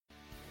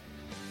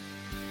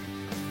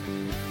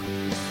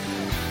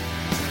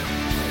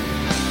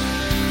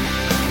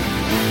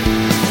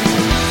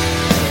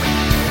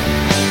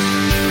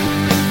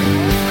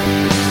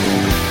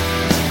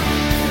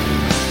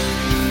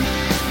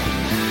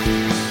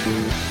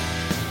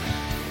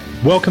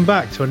Welcome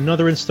back to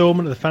another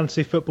instalment of the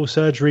Fantasy Football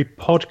Surgery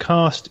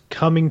podcast,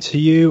 coming to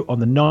you on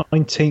the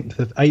 19th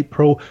of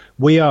April.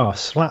 We are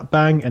slap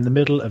bang in the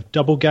middle of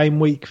double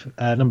game week,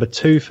 number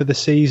 2 for the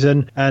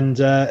season, and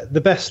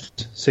the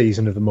best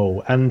season of them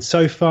all. And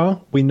so far,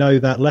 we know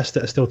that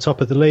Leicester are still top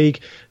of the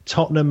league.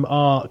 Tottenham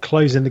are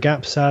closing the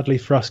gap, sadly,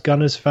 for us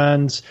Gunners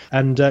fans.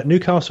 And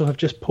Newcastle have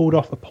just pulled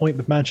off a point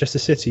with Manchester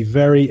City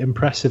very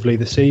impressively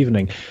this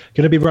evening.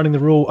 Going to be running the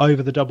rule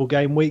over the double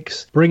game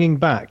weeks, bringing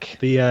back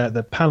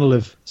the panel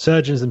of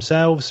surgeons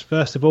themselves.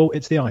 First of all,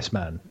 it's the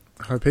Iceman.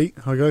 Hi, Pete.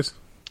 Hi, guys.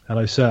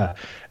 Hello, sir.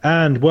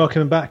 And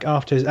welcoming back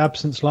after his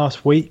absence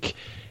last week,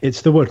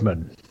 it's the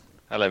Woodman.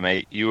 Hello,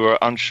 mate. You were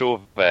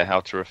unsure there how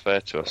to refer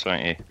to us,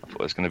 weren't you? I thought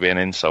there was going to be an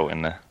insult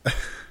in there.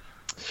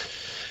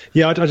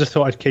 Yeah, I just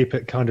thought I'd keep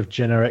it kind of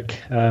generic.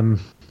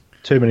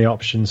 Too many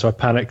options, so I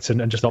panicked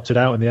and just opted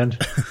out in the end.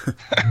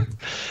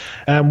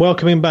 And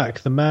welcoming back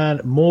the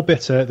man more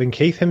bitter than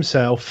Keith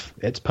himself,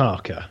 it's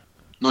Parker.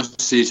 Nice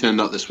to see you turned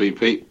up this week,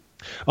 Pete.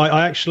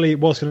 I actually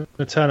was going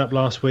to turn up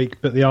last week,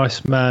 but the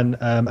Iceman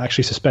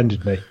actually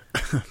suspended me.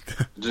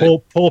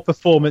 Poor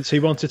performance. He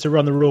wanted to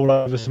run the rule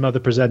over some other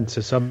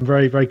presenters, so I'm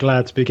very, very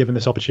glad to be given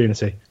this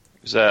opportunity.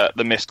 It was,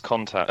 the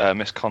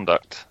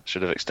misconduct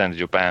should have extended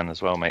your ban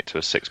as well, mate, to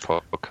a 6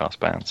 podcast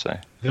ban. So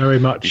very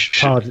much. You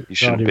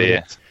shouldn't be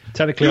here.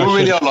 Technically, you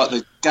really are like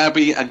the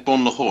Gabby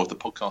Agbonlahor of the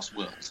podcast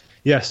world.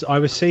 Yes, I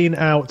was seen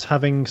out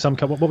having some...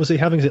 What was he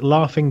having? Is it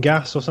laughing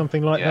gas or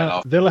something like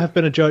that? Villa have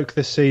been a joke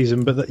this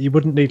season, but that you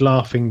wouldn't need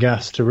laughing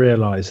gas to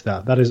realise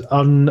that. That is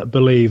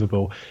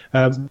unbelievable.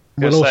 You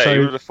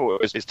would have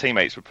thought his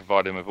teammates would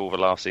provide him with all the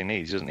laughs he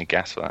needs. He doesn't need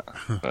gas for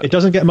that. But it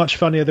doesn't get much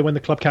funnier than when the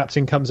club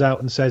captain comes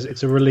out and says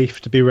it's a relief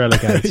to be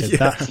relegated.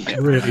 That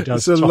really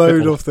does. It's a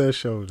load off their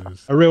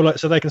shoulders.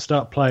 So they can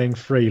start playing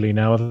freely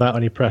now without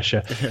any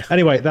pressure. Yeah.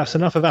 Anyway, that's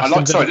enough of that.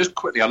 Just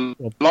quickly, I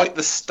like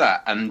the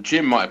stat, and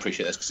Jim might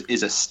appreciate this because it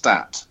is a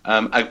stat.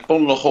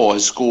 Agbonlahor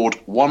has scored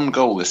 1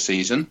 goal this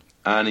season,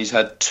 and he's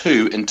had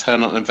 2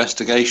 internal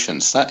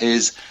investigations. That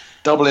is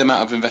double the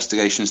amount of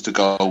investigations to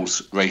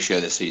goals ratio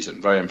this season.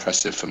 Very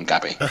impressive from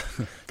Gabby.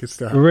 Good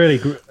stuff.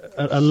 Really,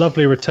 a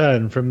lovely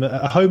return from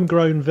a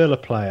homegrown Villa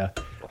player.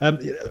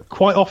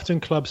 Quite often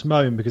clubs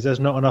moan because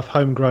there's not enough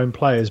homegrown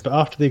players, but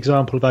after the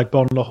example of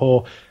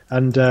Agbonlahor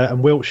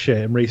and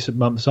Wiltshire in recent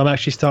months, I'm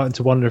actually starting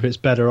to wonder if it's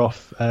better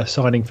off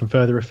signing from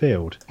further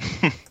afield.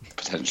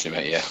 Potentially,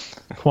 mate, yeah.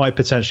 Quite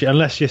potentially,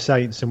 unless you're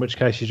Saints, in which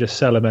case you just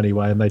sell them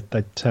anyway and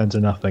they turn to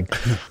nothing.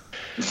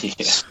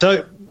 Yeah.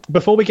 So,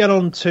 before we get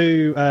on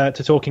to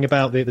talking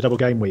about the double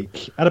game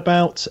week, at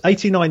about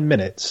 89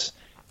 minutes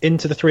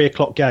into the 3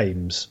 o'clock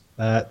games,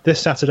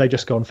 this Saturday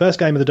just gone, first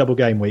game of the double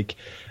game week,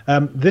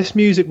 this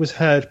music was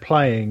heard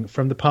playing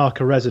from the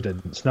Parker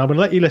residence. Now I'm going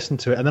to let you listen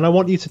to it, and then I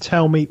want you to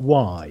tell me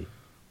why.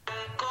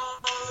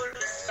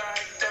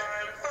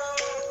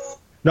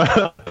 No,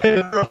 I picked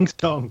the wrong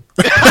song.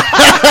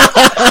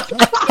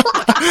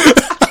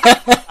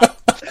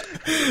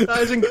 That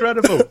is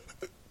incredible.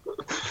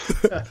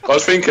 I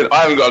was thinking,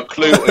 I haven't got a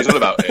clue what he's on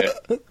about here.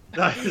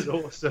 That is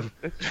awesome.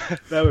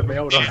 Bear with me,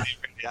 hold on.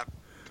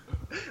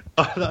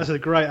 That's a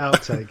great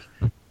outtake.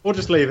 We'll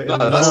just leave it in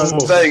the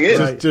normal. Staying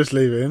in. Just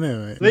leave it in there,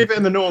 mate. Leave it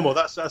in the normal.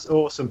 That's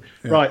awesome.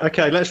 Yeah. Right,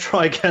 okay, let's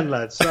try again,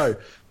 lads. So,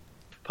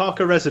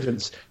 Parker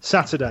residence,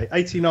 Saturday,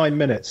 89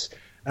 minutes.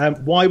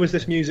 Why was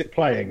this music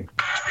playing?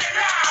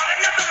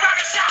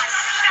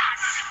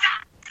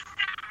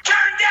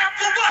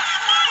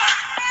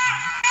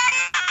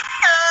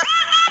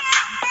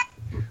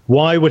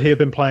 Why would he have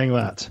been playing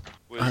that?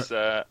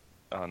 no,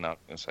 I'm not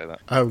going to say that.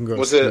 I haven't got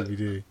Was a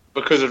DVD. It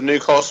because of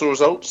Newcastle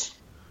results?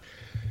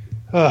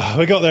 Oh,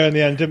 we got there in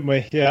the end, didn't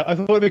we? Yeah, I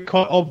thought it'd be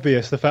quite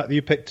obvious the fact that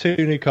you picked 2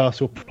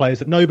 Newcastle players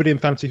that nobody in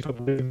fantasy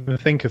football would even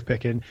think of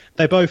picking.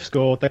 They both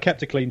scored. They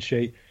kept a clean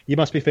sheet. You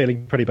must be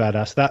feeling pretty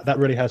badass. That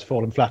really has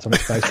fallen flat on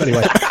its face.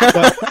 Anyway,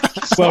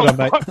 well done,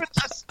 mate.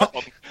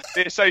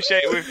 Be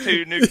associated with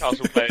 2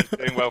 Newcastle players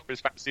doing well for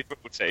his fantasy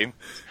football team.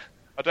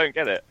 I don't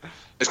get it.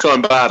 It's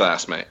kind of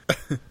badass, mate.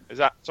 Is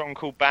that song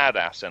called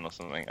Badass then or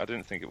something? I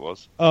didn't think it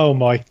was. Oh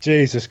my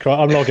Jesus Christ!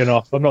 I'm logging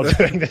off. I'm not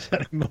doing this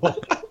anymore.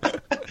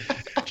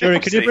 Jerry,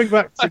 can you bring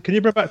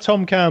back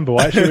Tom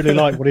Campbell? I actually really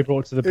like what he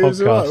brought to the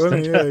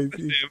podcast.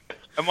 Right,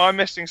 Am I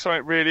missing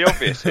something really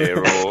obvious here,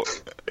 or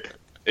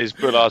is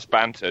Bullar's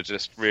banter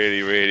just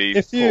really, really?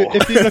 If you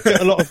look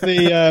at a lot of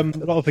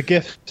the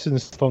gifs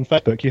and stuff on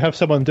Facebook, you have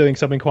someone doing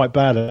something quite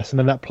badass, and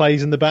then that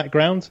plays in the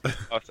background.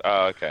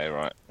 Oh, okay,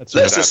 right. Let's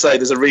just say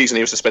there's a reason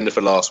he was suspended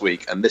for last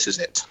week, and this is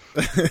it.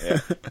 Yeah.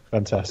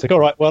 Fantastic. All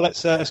right, well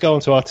let's go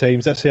on to our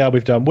teams. Let's see how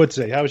we've done.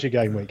 Woodsy, how was your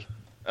game week?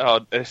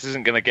 Oh, this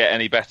isn't going to get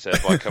any better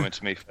by coming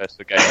to me first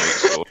for game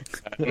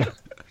week.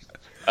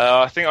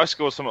 I think I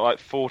scored something like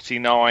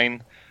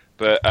 49,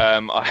 but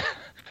I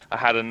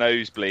had a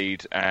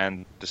nosebleed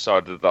and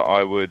decided that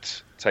I would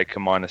take a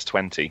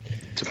 -20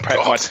 to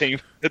prep my team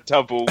for the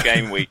double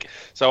game week.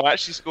 So I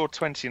actually scored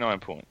 29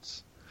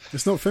 points.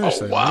 It's not finished,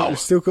 though. Wow. We've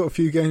still got a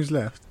few games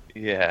left.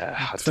 Yeah,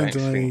 I don't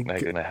think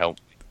they're going to help.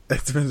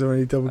 It depends on how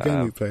many double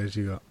game week players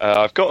you got.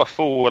 I've got a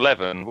full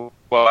 11.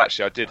 Well,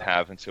 actually, I did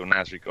have until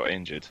Nasri got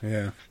injured.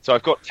 Yeah. So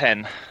I've got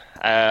 10.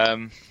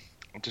 I'm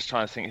just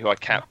trying to think who I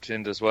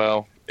captained as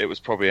well. It was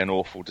probably an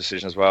awful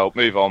decision as well.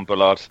 Move on,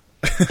 Bullard.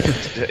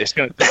 It's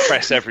going to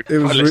depress everybody.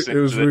 It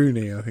was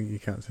Rooney, I think you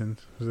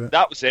captained, was it?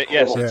 That was it,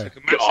 yes. Oh,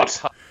 I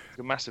took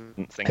a massive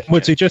thing.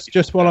 Woodsy,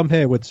 just while I'm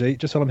here, what's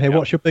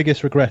your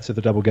biggest regret of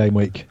the double game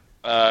week?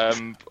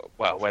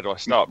 Well, where do I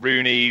start?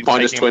 Rooney,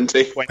 Minus taking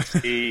 20.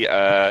 20,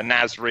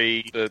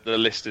 Nasri, the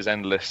list is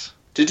endless.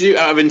 Did you,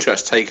 out of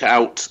interest, take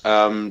out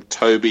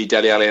Toby,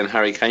 Dele Alli and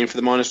Harry Kane for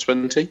the minus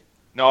 20?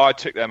 No, I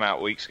took them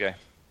out weeks ago.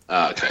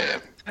 Okay, yeah.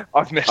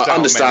 I've missed out.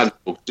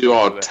 Understandable. You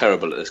are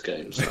terrible at this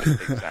game. So.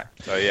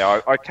 Exactly. So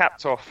yeah, I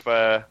capped off.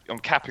 I'm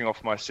capping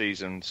off my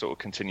season. Sort of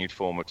continued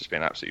form of just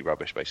being absolutely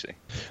rubbish, basically.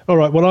 All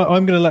right. Well,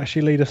 I'm going to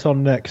actually lead us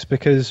on next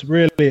because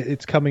really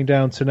it's coming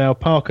down to now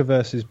Parker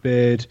versus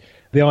Beard,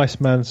 the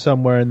Iceman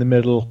somewhere in the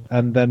middle,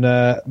 and then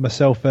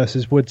myself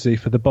versus Woodsy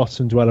for the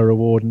Bottom Dweller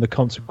Award and the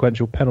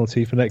consequential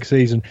penalty for next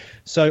season.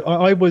 So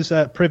I was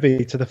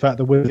privy to the fact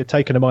that we had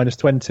taken a minus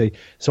 20,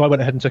 so I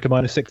went ahead and took a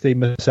minus 16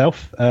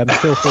 myself.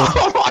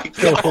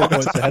 Still 4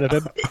 points ahead of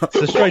him.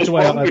 So straight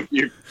away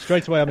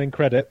I'm in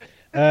credit.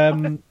 I've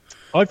done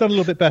a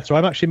little bit better.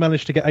 I've actually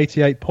managed to get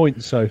 88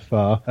 points so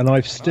far, and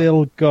I've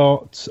still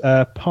got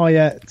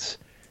Payet.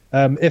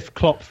 If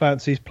Klopp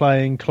fancies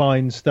playing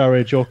Klein,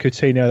 Sturridge or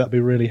Coutinho, that'd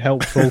be really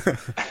helpful.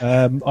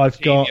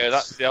 I've got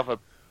that's the other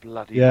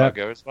bloody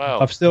bugger as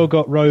well. I've still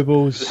got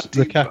Robles,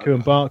 Lukaku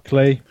and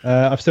Barkley.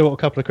 I've still got a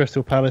couple of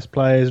Crystal Palace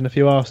players and a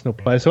few Arsenal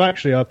players. So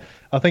actually,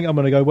 I think I'm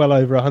going to go well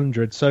over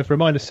 100. So for a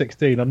minus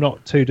 16, I'm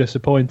not too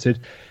disappointed.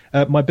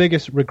 My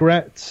biggest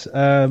regret,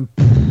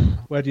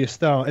 where do you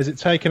start? Is it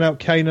taking out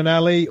Kane and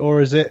Ali,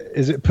 or is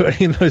it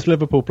putting in those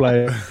Liverpool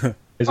players who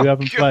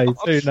haven't played?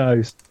 Who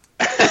knows?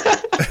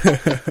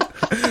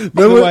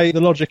 The way the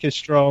logic is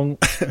strong,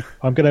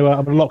 I'm going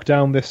to lock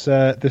down this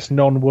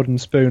non-wooden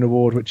spoon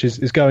award, which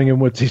is going in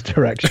Woodsy's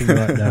direction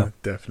right now.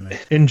 Definitely.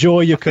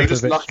 Enjoy your You're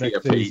just Kukovic lucky,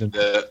 next Pete, season.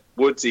 that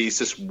Woodsy's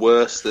just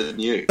worse than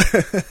you.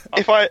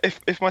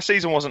 If my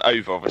season wasn't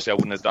over, obviously I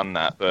wouldn't have done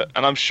that.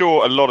 And I'm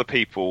sure a lot of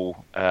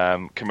people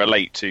can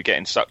relate to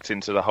getting sucked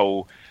into the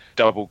whole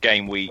double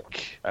game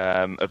week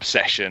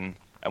obsession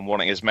and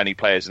wanting as many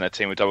players in their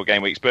team with double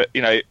game weeks. But,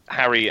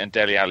 Harry and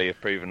Dele Alli have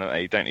proven that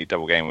they don't need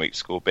double game weeks to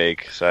score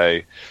big.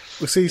 So,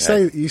 well, see,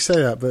 you say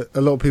that, but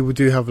a lot of people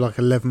do have like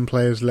 11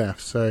 players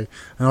left. So,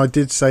 and I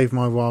did save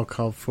my wild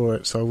card for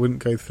it, so I wouldn't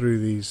go through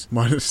these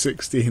minus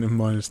 16 and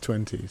minus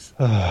 20s.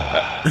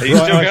 Are you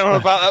still going on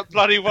about that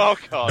bloody wild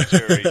card,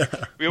 Jerry?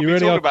 You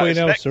really are Queen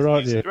Elsa,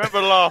 aren't you?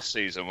 Remember last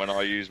season when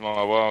I used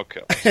my wild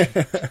card?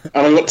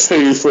 And I got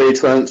 2 free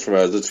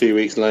transfers 2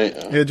 weeks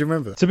later. Yeah, do you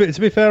remember? To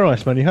be fair,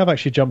 Iceman, you have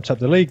actually jumped up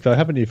the league, though,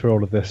 haven't you, for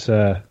all of this?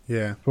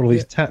 Yeah, for all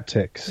these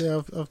tactics.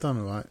 Yeah, I've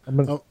done all right.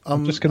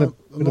 I'm just going to.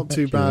 I'm not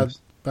too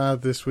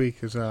bad this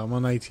week as well. I'm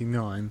on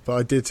 89, but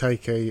I did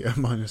take a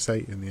minus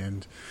 8 in the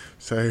end,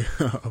 so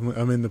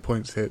I'm in the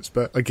points hits.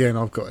 But again,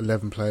 I've got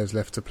 11 players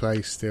left to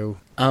play still.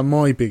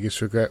 My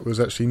biggest regret was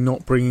actually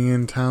not bringing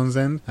in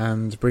Townsend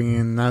and bringing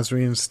in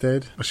Nasri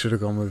instead. I should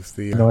have gone with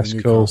the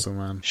Newcastle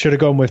man. Should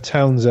have gone with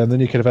Townsend, then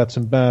you could have had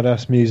some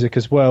badass music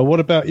as well. What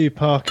about you,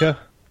 Parker?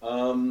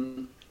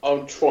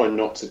 I'll try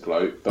not to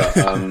gloat, but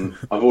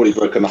I've already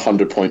broken the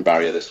 100-point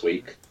barrier this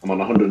week. I'm on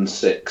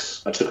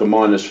 106. I took a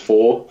minus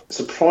 4.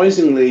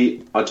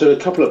 Surprisingly, I took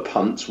a couple of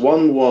punts.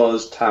 One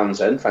was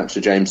Townsend, thanks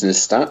to James and his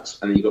stats,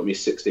 and he got me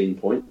 16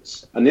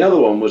 points. And the other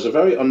one was a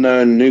very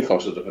unknown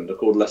Newcastle defender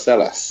called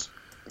Lascelles.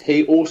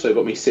 He also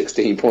got me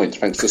 16 points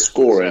thanks to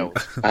scoring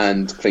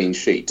and clean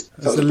sheet.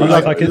 That's the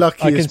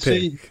luckiest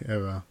pick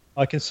ever.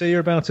 I can see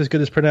you're about as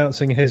good as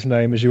pronouncing his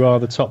name as you are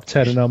the top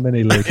 10 in our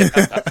mini-league.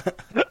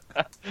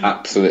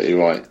 Absolutely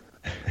right.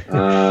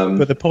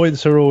 But the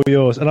points are all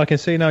yours. And I can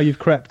see now you've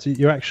crept.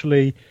 You're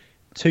actually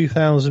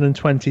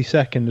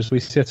 2022nd as we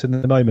sit in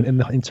the moment in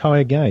the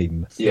entire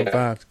game. Yeah, not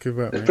bad. Good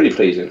work, it's pretty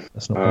pleasing.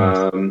 That's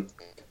not bad.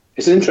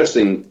 It's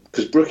interesting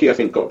because Brookie, I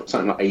think, got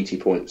something like 80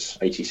 points,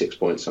 86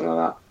 points, something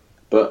like that.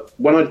 But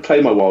when I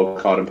play my wild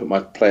card and put my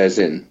players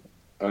in,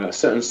 a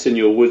certain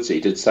Senior Woodsy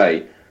did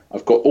say,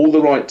 I've got all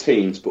the right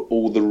teams, but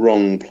all the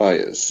wrong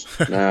players.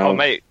 Now, oh,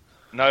 mate.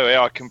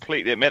 No, I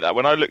completely admit that.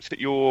 When I looked at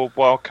your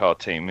wildcard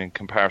team in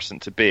comparison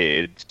to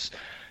Beard's,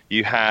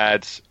 you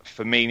had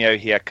Firmino,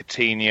 he had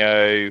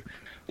Coutinho.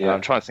 Yeah. I'm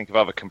trying to think of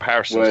other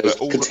comparisons. Whereas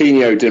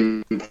Coutinho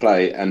didn't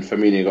play and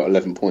Firmino got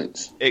 11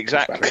 points.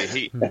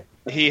 Exactly.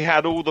 He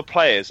had all the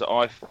players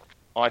that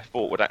I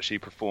thought would actually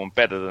perform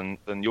better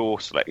than your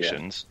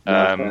selections.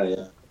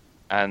 Yeah.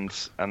 And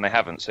they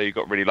haven't, so you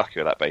got really lucky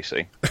with that,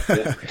 basically.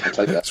 Yeah, I'll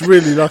take that. It's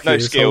really lucky. No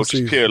skill,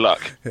 just pure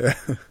luck.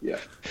 Yeah.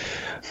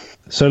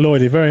 So,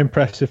 Lloydie, very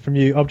impressive from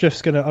you. I'll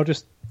just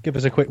give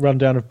us a quick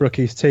rundown of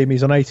Brookie's team.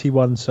 He's on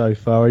 81 so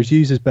far. He's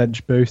used his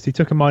bench boost. He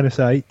took a minus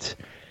 8,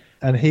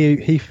 and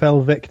he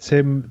fell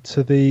victim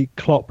to the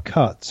Klopp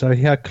cut. So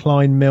he had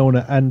Klein,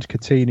 Milner, and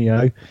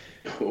Coutinho.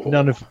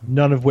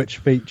 none of which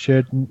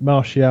featured.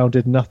 Martial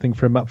did nothing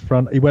for him up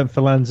front. He went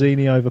for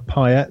Lanzini over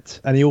Payet,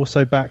 and he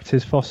also backed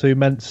his Fosu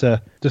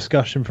Mensah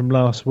discussion from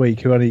last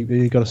week, who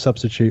only got a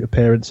substitute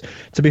appearance.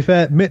 To be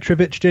fair,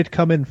 Mitrovic did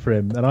come in for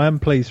him, and I am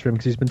pleased for him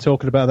because he's been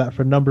talking about that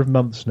for a number of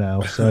months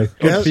now. So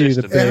good for you.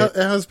 It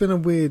has been a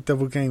weird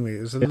double game week.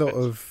 There's a lot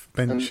of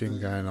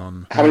benching going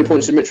on. How many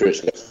points did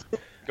Mitrovic get?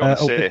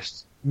 Got an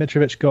assist.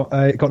 Mitrovic got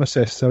an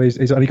assist, so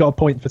he's only got a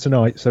point for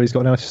tonight, so he's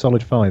got a nice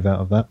solid 5 out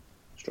of that.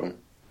 Strong.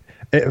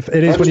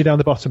 It is when you're down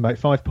the bottom, mate.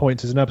 5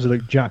 points is an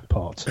absolute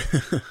jackpot.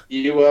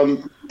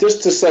 You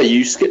just to say,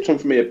 you skipped on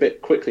for me a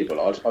bit quickly,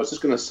 Bullard. I was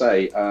just going to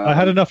say... I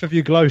had enough of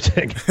you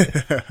gloating.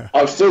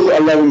 I've still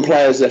got 11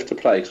 players left to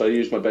play, because I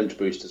used my bench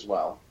boost as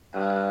well.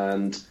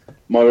 And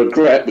my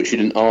regret, which you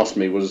didn't ask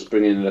me, was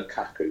bringing in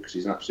Lukaku, because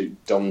he's an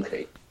absolute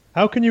donkey.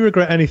 How can you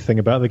regret anything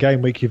about the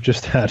game week you've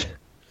just had?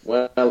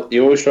 Well,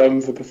 you're always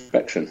striving for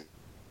perfection.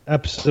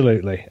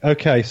 Absolutely.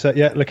 Okay, so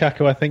yeah,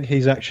 Lukaku, I think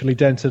he's actually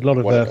dented a lot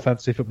of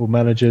fantasy football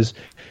managers,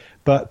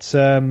 but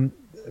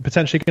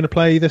potentially going to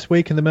play this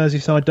week in the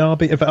Merseyside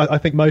derby. I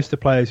think most of the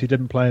players who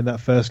didn't play in that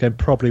first game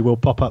probably will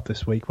pop up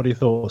this week. What are your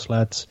thoughts,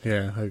 lads?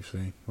 Yeah,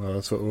 hopefully. Well,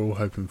 that's what we're all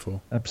hoping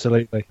for.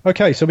 Absolutely.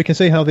 Okay, so we can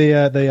see how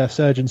the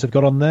surgeons have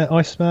got on there.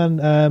 Iceman,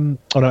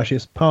 actually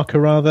it's Parker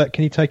rather.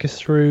 Can you take us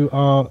through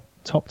our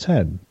top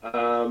 10?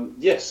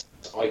 Yes,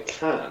 I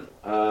can.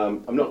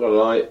 I'm not going to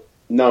lie.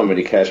 No one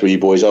really cares where you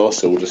boys are,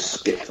 so we'll just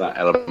skip that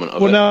element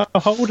of it. Well, now,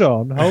 hold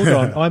on.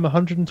 I'm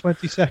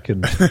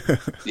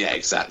 122nd. Yeah,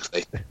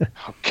 exactly.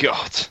 Oh,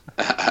 God.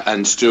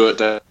 And Stuart,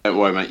 don't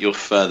worry, mate, you're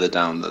further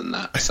down than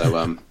that, so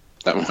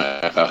don't worry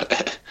about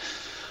it.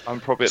 I'm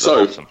probably at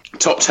the bottom.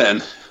 Top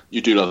 10, you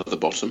do love at the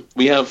bottom.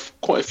 We have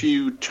quite a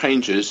few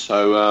changes,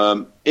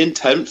 so in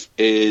 10th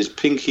is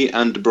Pinky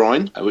and De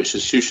Bruyne, which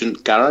is Sushan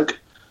Garag.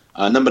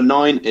 Number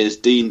 9 is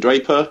Dean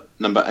Draper.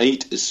 Number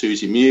 8 is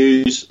Susie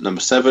Muse.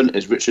 Number 7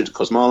 is Richard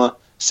Kosmala.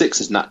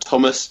 6 is Nat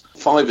Thomas.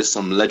 5 is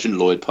some legend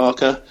Lloyd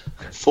Parker.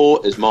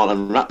 4 is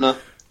Marlon Ratner.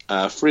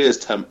 3 is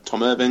Tom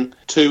Irving.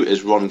 2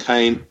 is Ron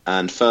Kane.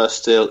 And first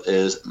still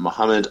is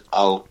Mohamed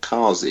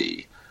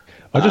Al-Kazi.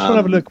 I just want to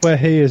have a look where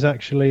he is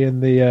actually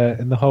in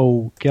the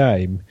whole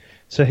game.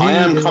 So I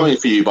am coming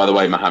for you, by the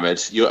way,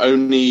 Mohamed. You're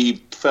only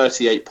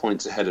 38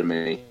 points ahead of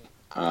me.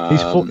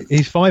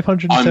 He's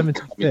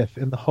 575th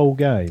in the whole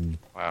game.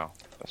 Wow,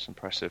 that's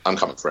impressive. I'm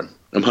coming for him.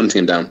 I'm hunting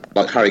him down,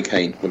 like Harry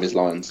Kane with his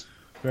Lions.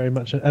 Very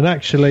much. And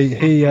actually,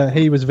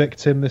 he was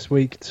victim this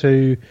week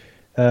to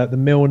the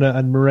Milner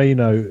and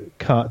Moreno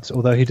cut,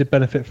 although he did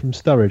benefit from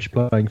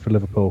Sturridge playing for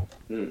Liverpool.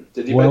 Did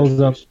he? Well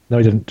done. No,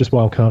 he didn't. Just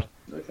wild card.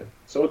 Okay.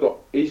 So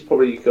he's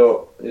probably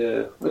got,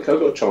 yeah. Okay, I've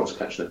got a chance of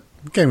catching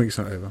it. Game week's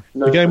not over.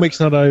 No. The game week's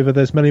not over.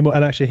 There's many more,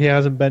 and actually he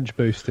hasn't bench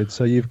boosted,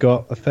 so you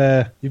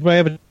may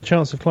have a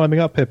chance of climbing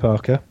up here,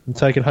 Parker, and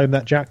taking home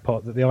that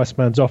jackpot that the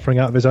Iceman's offering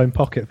out of his own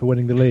pocket for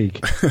winning the league.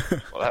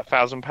 Well, that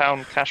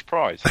 £1,000 cash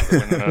prize.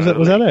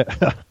 Was that it?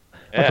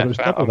 Yeah,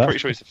 I'm pretty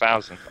sure it's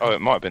 1,000. Oh,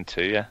 it might have been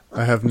 2. Yeah.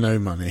 I have no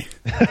money.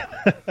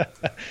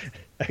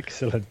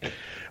 Excellent.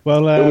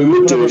 Well, we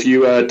would do if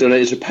you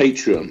donated to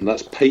Patreon.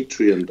 That's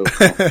patreon.com.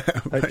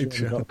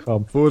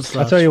 Patreon.com.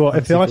 I'll tell you what,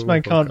 if the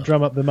Iceman can't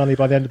drum up the money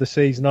by the end of the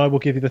season, I will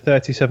give you the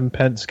 37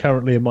 pence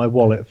currently in my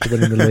wallet for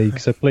winning the league.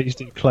 So please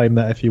do claim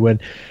that if you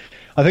win.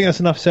 I think that's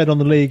enough said on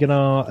the league and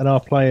our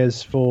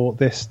players for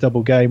this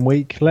double game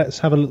week. Let's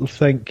have a little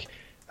think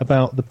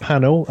about the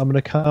panel. I'm going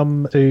to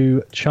come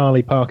to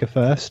Charlie Parker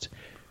first.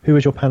 Who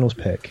is your panel's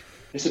pick?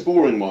 It's a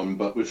boring one,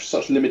 but with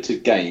such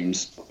limited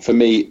games, For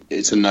me,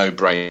 it's a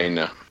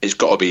no-brainer. It's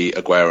got to be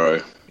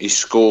Aguero. He's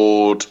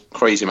scored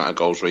crazy amount of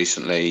goals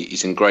recently.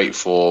 He's in great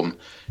form.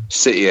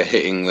 City are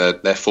hitting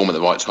their form at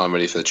the right time,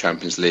 ready for the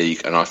Champions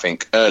League. And I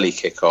think early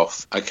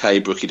kickoff, okay,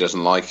 Brookie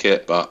doesn't like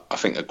it, but I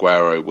think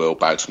Aguero will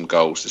bag some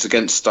goals. It's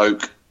against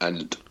Stoke,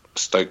 and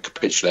Stoke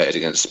capitulated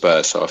against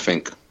Spurs, so I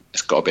think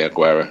it's got to be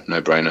Aguero,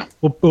 no-brainer.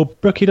 Well,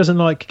 Brookie doesn't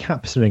like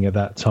captaining at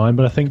that time,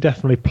 but I think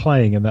definitely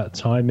playing at that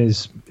time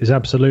is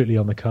absolutely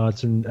on the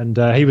cards, and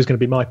he was going to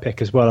be my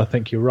pick as well. I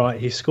think you're right.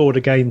 He scored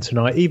again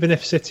tonight, even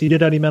if City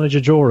did only manage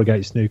a draw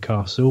against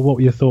Newcastle. What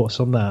were your thoughts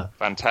on that?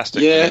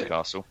 Fantastic for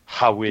Newcastle.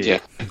 Howie. Yeah.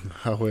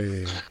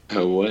 Howie.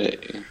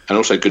 And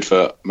also good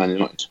for Man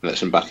United.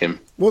 Let's him back him.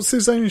 What's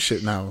his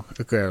ownership now,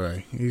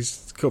 Aguero?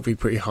 He's got to be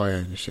pretty high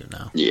ownership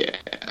now. Yeah.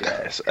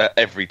 Yes,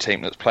 every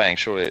team that's playing,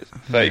 surely it's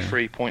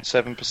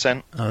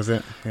 33.7%. Oh, is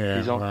it? Yeah.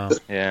 He's on. Wow.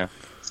 Yeah.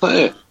 Is that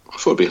it? I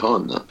thought it'd be higher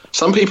than that.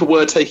 Some people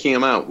were taking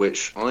him out,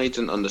 which I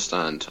didn't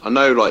understand. I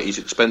know, he's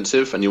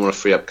expensive and you want to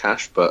free up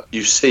cash, but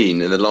you've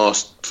seen in the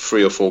last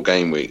 3 or 4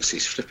 game weeks,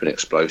 he's flipping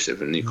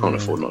explosive, and you can't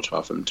afford not to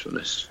have him, to be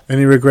honest.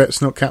 Any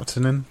regrets not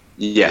captaining?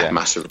 Yeah,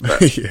 massive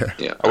regret.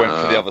 Yeah. I went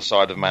for the other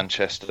side of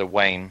Manchester,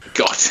 Wayne.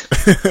 God.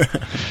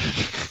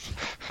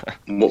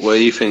 What were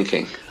you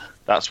thinking?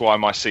 That's why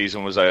my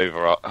season was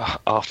over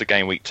after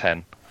game week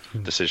 10.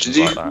 Decisions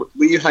like that.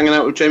 Were you hanging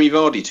out with Jamie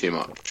Vardy too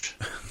much?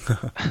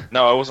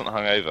 No, I wasn't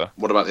hungover.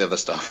 What about the other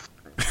stuff?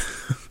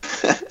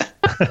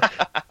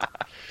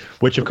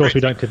 Which, of course,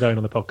 we don't condone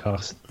on the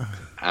podcast.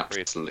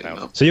 Absolutely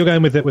not. So you're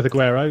going with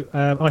Aguero.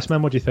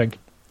 Iceman, what do you think?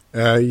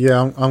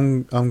 Yeah,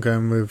 I'm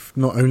going with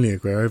not only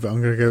Aguero, but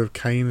I'm going to go with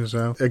Kane as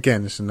well.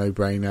 Again, it's a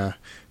no-brainer.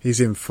 He's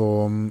in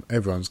form.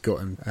 Everyone's got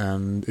him.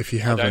 And if you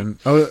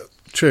haven't...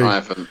 True. I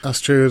haven't. That's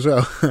true as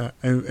well.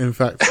 in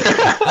fact...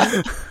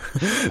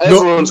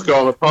 Everyone's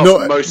got him, apart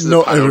from most of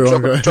the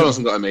panel. John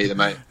hasn't got him either,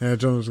 mate. Yeah,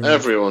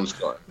 Everyone's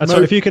got him.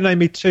 So if you can name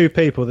me 2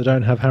 people that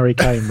don't have Harry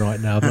Kane right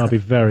now, then I'll be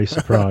very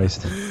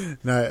surprised.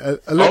 No,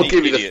 I'll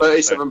give you the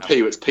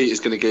 37p, which Peter's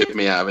going to give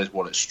me out of his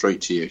wallet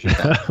straight to you. If you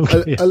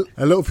can.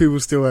 A lot of people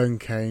still own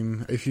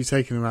Kane. If you're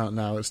taking him out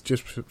now, it's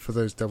just for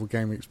those double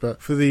game weeks.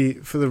 But for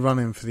the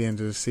run-in for the end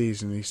of the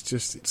season,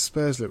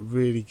 Spurs look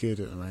really good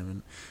at the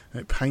moment.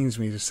 It pains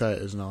me to say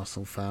it as an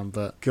Arsenal fan,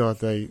 but God,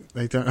 they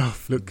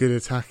don't look good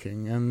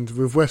attacking. And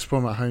with West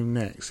Brom at home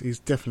next, he's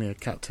definitely a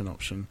captain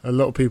option. A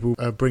lot of people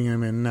are bringing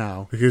him in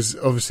now because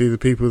obviously the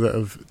people that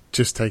have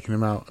just taken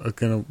him out are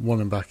going to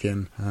want him back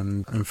in.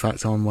 And in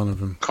fact, I'm one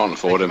of them. Can't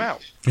afford him.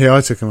 Yeah,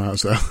 I took him out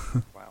as well.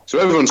 Wow. So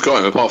everyone's got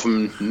him apart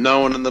from no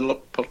one in the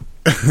lot.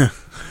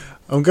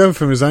 I'm going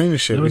from his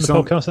ownership. No one in the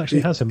podcast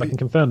actually has him. I can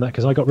confirm that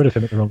because I got rid of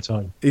him at the wrong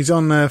time. He's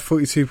on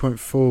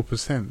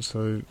 42.4%,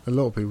 so a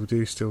lot of people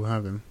do still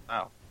have him.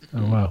 Wow.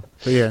 Oh, wow.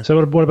 But yeah.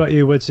 So what about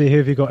you, Woodsy? Who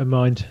have you got in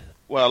mind?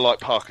 Well, like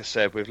Parker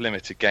said, with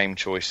limited game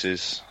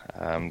choices,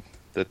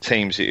 the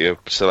teams that you're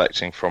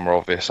selecting from are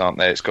obvious, aren't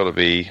they? It's got to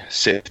be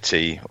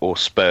City or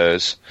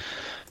Spurs.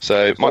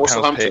 So my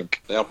panel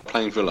pick... They are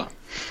playing Villa.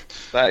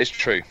 That is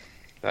true.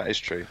 That is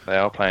true. They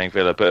are playing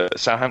Villa, but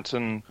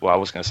Southampton, well, I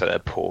was going to say they're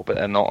poor, but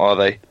they're not, are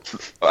they?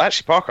 Well,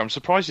 actually, Parker, I'm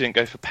surprised you didn't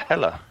go for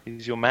Pella.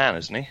 He's your man,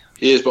 isn't he?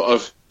 He is, but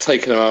I've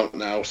taken him out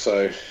now,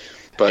 so...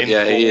 But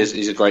yeah, he is.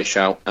 He's a great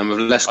shout. And with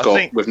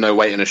Lescott, with no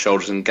weight on his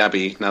shoulders, and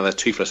Gabby, now they're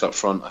toothless up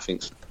front, I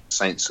think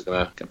Saints are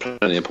going to get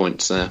plenty of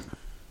points there.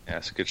 Yeah,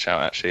 it's a good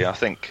shout, actually. I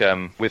think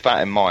with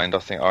that in mind, I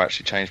think I'll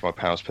actually change my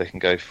Pals pick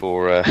and go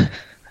for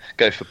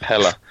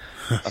Pella.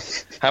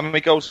 How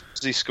many goals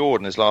has he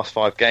scored in his last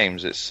 5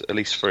 games? It's at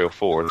least 3 or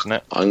 4, isn't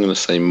it? I'm going to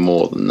say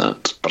more than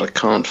that, but I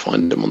can't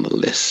find him on the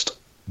list.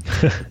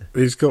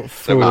 He's got 4.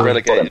 So we're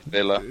relegated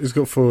Villa. He's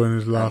got 4 in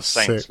his last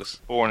Saints,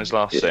 6. 4 in his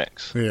last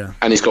 6. Yeah.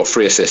 And he's got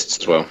 3 assists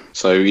as well.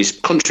 So he's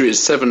contributed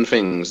 7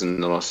 things in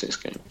the last 6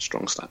 games.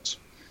 Strong stats.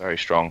 Very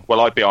strong.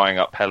 Well, I'd be eyeing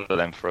up Pella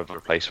then for a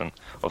replacement.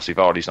 Obviously,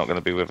 Vardy's not going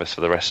to be with us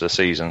for the rest of the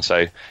season, so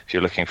if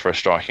you're looking for a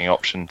striking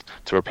option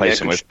to replace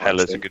him with,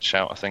 Pella's a good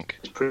shout, I think.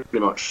 It's pretty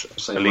much the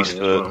same. At least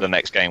for the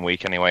next game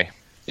week, anyway.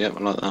 Yeah, I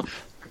like that.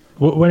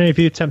 Were any of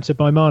you tempted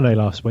by Mane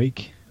last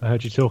week? I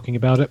heard you talking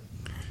about it.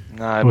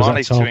 No,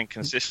 Mane's too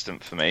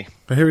inconsistent for me.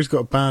 I hear he's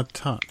got a bad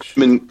touch.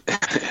 Him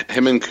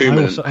and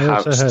Koeman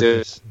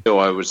have still,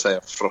 I would say,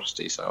 a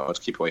frosty, so I'd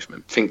keep away from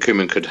him. I think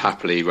Koeman could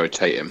happily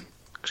rotate him,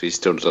 because he's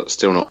still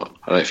not.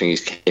 I don't think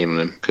he's keen on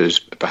him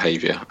because of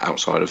behaviour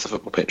outside of the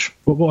football pitch.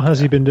 But what has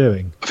he been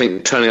doing? I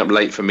think turning up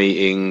late for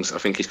meetings. I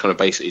think he's kind of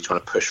basically trying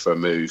to push for a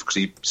move because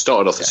he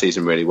started off the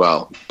season really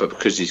well, but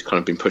because he's kind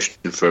of been pushing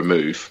for a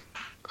move,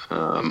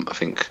 I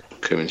think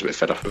Koeman's a bit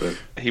fed up with him.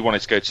 He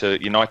wanted to go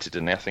to United,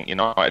 didn't he? I think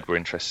United were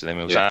interested in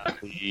him. It was at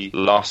the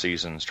last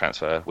season's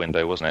transfer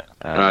window, wasn't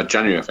it?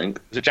 January, I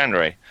think. Was it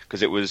January?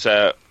 Because it was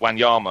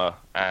Wanyama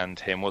and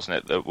him, wasn't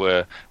it? That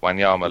were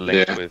Wanyama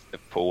linked with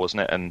Liverpool,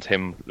 wasn't it? And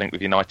him linked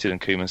with United, and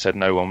Koeman said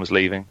no one was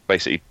leaving.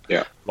 Basically,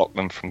 blocked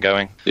them from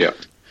going. Yeah.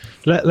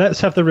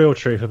 Let's have the real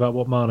truth about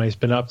what Mane's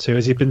been up to.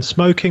 Has he been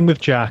smoking with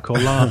Jack or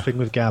laughing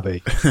with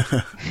Gabby?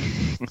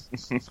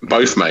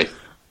 Both, mate.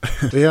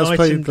 He has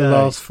played the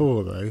last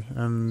 4 though,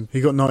 and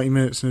he got 90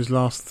 minutes in his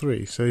last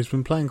 3, so he's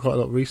been playing quite a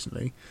lot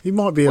recently. He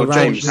might be a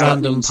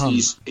random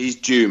punt. He's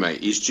due,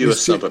 mate. He's due a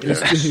sub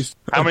appearance.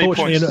 How many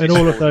points in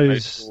all of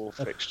those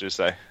fixtures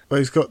though? Well,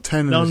 he's got 10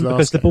 in his last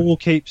because game.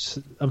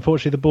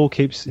 the ball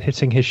keeps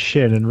hitting his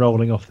shin and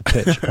rolling off the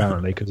pitch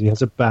apparently because he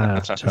has a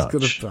bad touch. He's got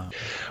a bad.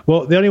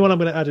 Well, the only one I'm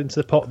going to add into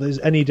the pot that is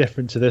any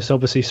different to this,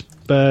 obviously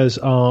Spurs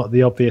are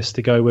the obvious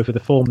to go with the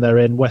form they're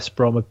in. West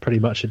Brom are pretty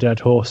much a dead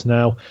horse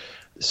now.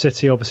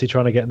 City obviously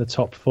trying to get in the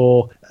top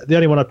 4. The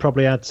only one I'd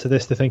probably add to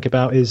this to think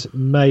about is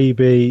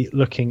maybe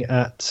looking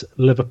at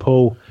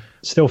Liverpool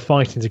still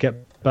fighting to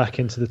get back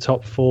into the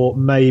top 4.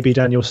 Maybe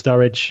Daniel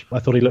Sturridge. I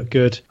thought he looked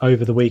good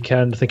over the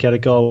weekend. I think he had a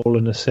goal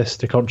and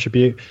assist to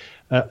contribute.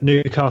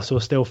 Newcastle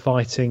are still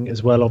fighting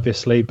as well,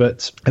 obviously,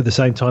 but at the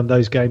same time,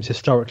 those games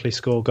historically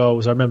score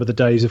goals. I remember the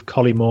days of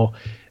Collymore,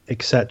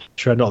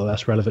 etc. Not that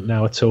that's relevant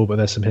now at all, but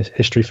there's some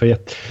history for you.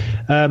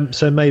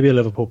 So maybe a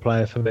Liverpool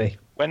player for me.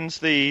 When's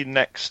the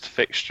next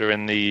fixture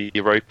in the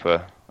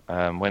Europa?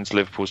 When's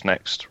Liverpool's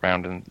next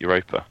round in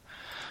Europa?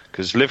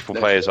 Because Liverpool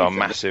players are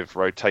massive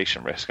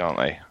rotation risk, aren't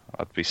they?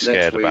 I'd be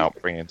scared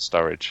about bringing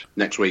Sturridge.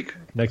 Next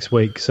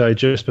week. So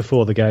just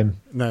before the game.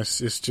 No,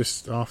 it's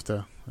just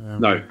after.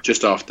 No,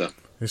 just after.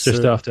 It's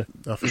just after.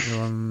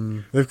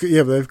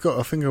 They've got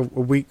I think a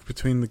week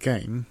between the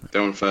game.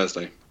 They're on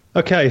Thursday.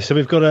 Okay, so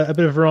we've got a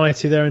bit of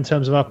variety there in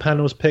terms of our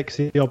panels picks.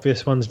 The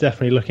obvious one's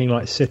definitely looking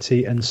like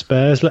City and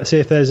Spurs. Let's see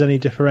if there's any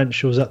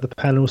differentials at the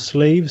panel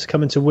sleeves.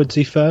 Coming to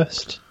Woodsy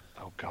first.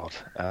 Oh God.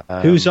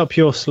 Who's up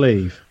your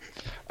sleeve?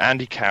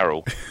 Andy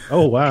Carroll.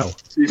 Oh, wow.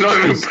 He's not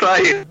even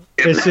playing.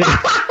 Is it...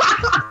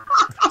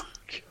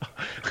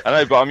 I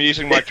know, but I'm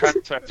using my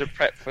transfer to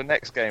prep for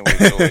next game week.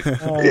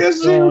 Oh,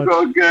 Yes, God. you've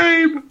got a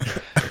game.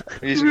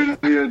 He's-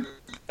 Brilliant.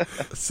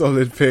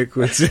 Solid pick,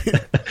 Woodsy.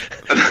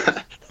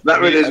 That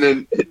really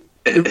isn't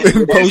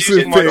Impulsive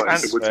using my pick.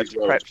 transfer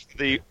to prep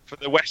for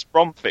the West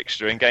Brom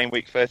fixture in game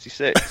week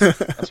 36.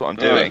 That's what I'm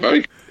doing.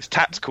 very It's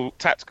tactical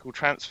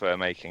transfer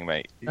making,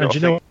 mate. And do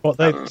you know what?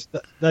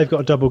 They've got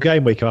a double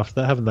game week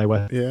after that, haven't they?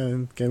 West? Yeah,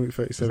 in game week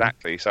 37.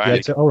 Exactly. So, Yeah,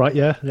 all right,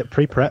 yeah.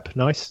 Pre-prep,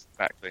 nice.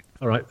 exactly.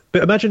 All right.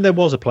 But imagine there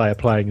was a player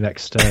playing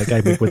next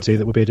game week Woodsy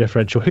that would be a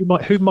differential.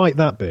 Who might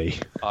that be?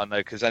 I know,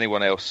 because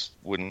anyone else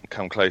wouldn't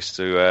come close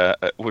to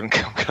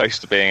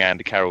being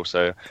Andy Carroll.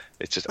 So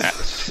it's just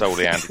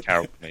solely Andy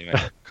Carroll for me,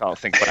 mate. Can't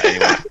think about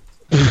anyone.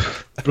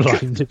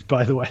 Blinded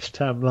by the West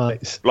Ham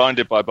lights.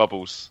 Blinded by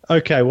bubbles.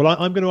 Okay, well,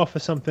 I'm going to offer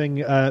something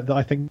that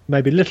I think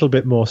maybe a little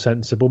bit more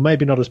sensible,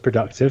 maybe not as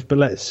productive, but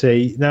let's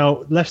see.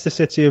 Now, Leicester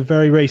City have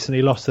very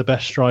recently lost the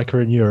best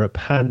striker in Europe,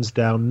 hands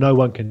down. No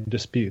one can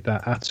dispute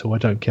that at all. I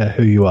don't care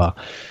who you are.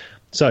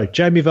 So,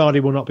 Jamie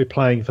Vardy will not be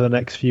playing for the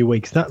next few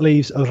weeks. That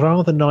leaves a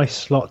rather nice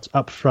slot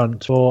up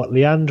front for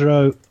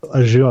Leandro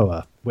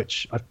Ulloa,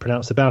 which I've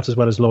pronounced about as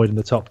well as Lloyd in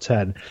the top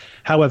 10.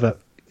 However,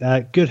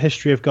 good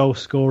history of goal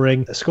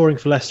scoring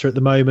for Leicester at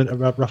the moment,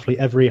 roughly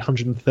every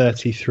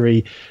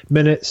 133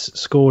 minutes,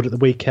 scored at the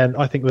weekend.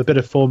 I think with a bit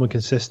of form and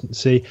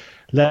consistency,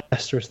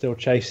 Leicester are still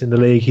chasing the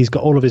league. He's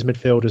got all of his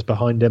midfielders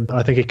behind him.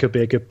 I think it could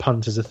be a good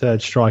punt as a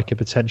third striker,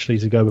 potentially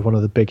to go with one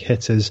of the big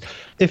hitters.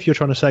 If you're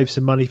trying to save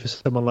some money for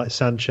someone like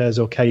Sanchez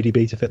or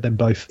KDB to fit them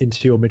both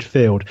into your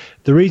midfield,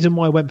 the reason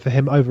why I went for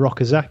him over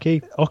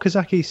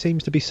Okazaki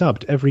seems to be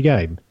subbed every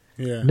game.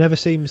 Yeah. Never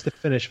seems to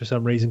finish for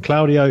some reason.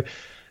 Claudio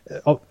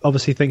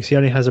obviously thinks he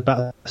only has about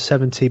a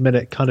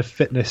 70-minute kind of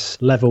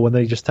fitness level, and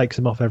then he just takes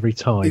him off every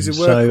time. He's a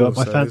So workhorse,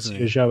 I though, fancy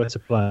isn't he? Ulloa to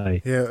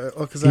play. Yeah,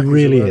 He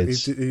really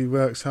is. He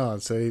works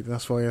hard, so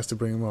that's why he has to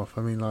bring him off.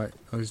 I mean,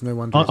 there's no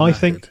wonder. I he's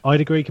think knackered.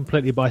 I'd agree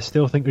completely, but I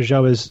still think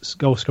Ulloa's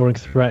goal-scoring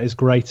threat is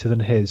greater than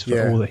his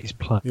for all that he's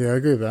played. Yeah, I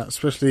agree with that.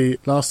 Especially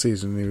last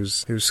season, he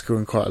was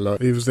scoring quite a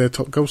lot. He was their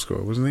top goal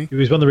scorer, wasn't he? It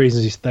was one of the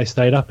reasons they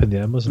stayed up in the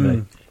end,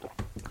 wasn't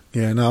he?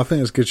 Yeah, no, I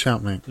think it's a good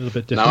shout, mate. A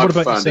little bit No, different. I What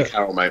prefer about Andy yourself?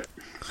 Carroll, mate.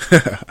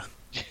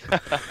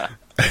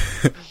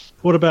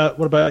 What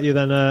about you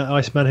then,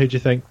 Iceman? Who do you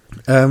think?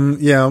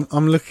 Yeah,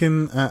 I'm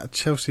looking at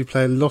Chelsea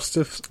player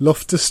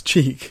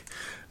Loftus-Cheek.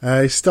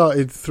 He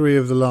started 3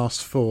 of the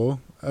last 4.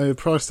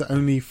 Priced at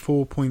only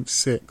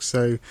 4.6,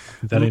 so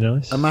Very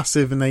nice. a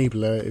massive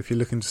enabler if you're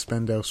looking to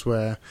spend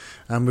elsewhere.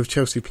 And with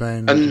Chelsea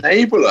playing,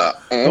 Enabler.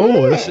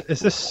 Oh, is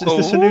this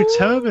a new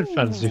term in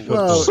fantasy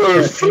football?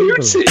 Well, So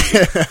yeah, fruity.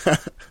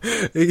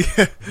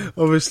 yeah,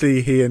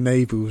 obviously he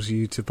enables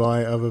you to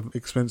buy other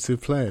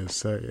expensive players.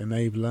 So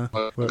enabler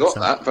I works got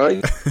out.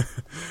 that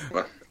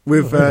very.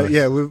 With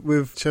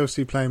with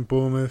Chelsea playing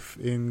Bournemouth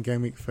in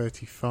game week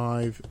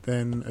 35,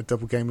 then a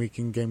double game week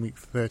in game week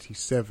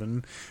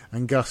 37,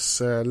 and Gus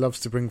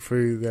loves to bring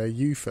through their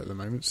youth at the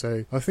moment,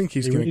 so I think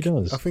he's going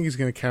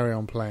to carry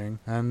on playing,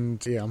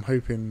 and yeah, I'm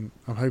hoping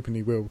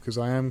he will, because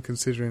I am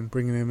considering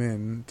bringing him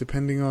in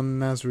depending on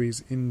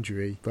Nasri's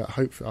injury, but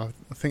I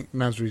think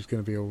Nasri's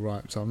going to be all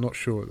right, so I'm not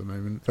sure at the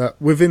moment.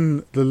 But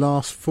within the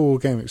last 4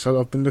 game weeks, so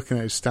I've been looking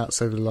at his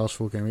stats over the last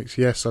 4 game weeks.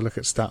 Yes, I look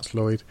at Stats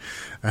Lloyd,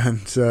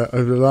 and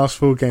over the last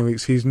 4 game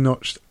weeks he's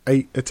notched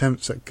 8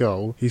 attempts at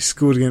goal, he's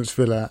scored against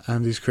Villa,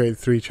 and he's created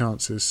 3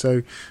 chances,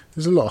 so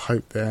there's a lot of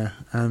hope there.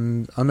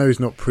 And I know he's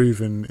not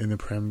proven in the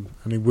Prem,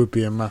 and he would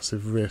be a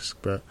massive risk,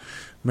 but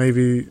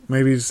maybe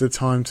it's the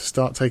time to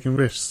start taking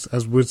risks,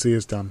 as Woodsy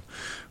has done,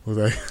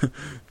 although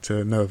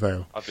to no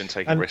avail. I've been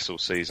taking risks all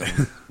season.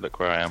 Look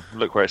where I am.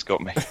 Look where it's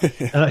got me.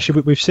 And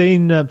actually, we've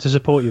seen, to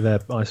support you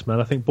there, Iceman,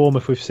 I think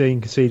Bournemouth we've seen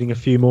conceding a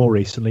few more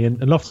recently,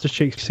 and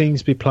Loftus-Cheek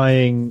seems to be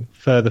playing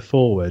further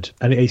forward,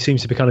 and he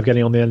seems to be kind of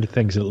getting on the end of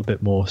things a little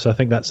bit more, so I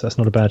think that's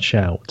not a bad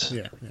shout.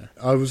 Yeah.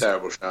 I was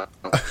Terrible shout.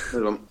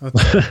 Move on.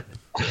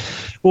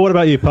 Well, what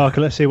about you,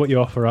 Parker? Let's see what you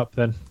offer up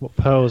then. What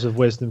pearls of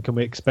wisdom can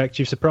we expect?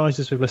 You've surprised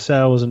us with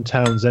Lascelles and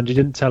Townsend. You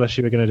didn't tell us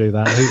you were going to do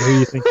that. Who are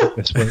you thinking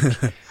this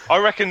week? I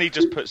reckon he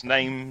just puts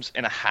names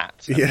in a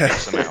hat and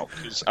picks them out.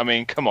 'Cause, I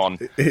mean, come on.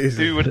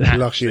 Who would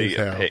lucky actually as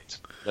hell. have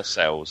picked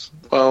Lascelles?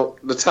 Well,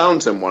 the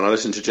Townsend one, I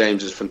listened to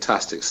James's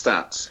fantastic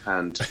stats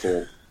and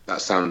thought,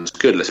 that sounds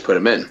good, let's put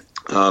him in.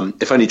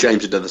 If only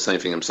James had done the same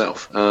thing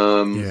himself.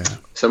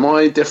 So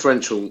my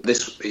differential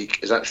this week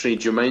is actually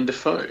Jermaine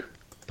Defoe.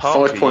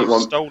 Parker, 5.1.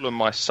 you've stolen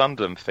my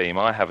Sunderland theme.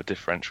 I have a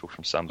differential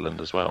from Sunderland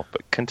as well,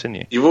 but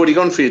continue. You've already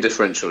gone for your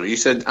differential. You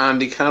said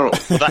Andy Carroll.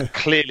 Well, that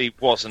clearly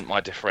wasn't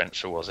my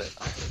differential, was it?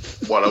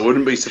 Well, I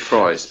wouldn't be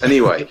surprised.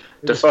 Anyway,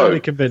 was Defoe,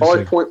 very convincing.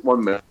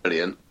 5.1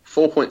 million,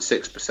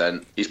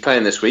 4.6%. He's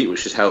playing this week,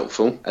 which is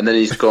helpful. And then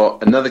he's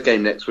got another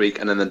game next week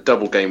and then a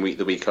double game week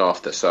the week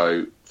after.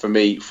 So for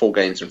me, 4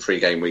 games and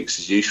 3 game weeks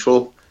is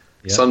useful.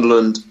 Yeah.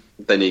 Sunderland,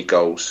 they need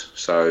goals.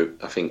 So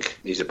I think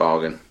he's a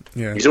bargain.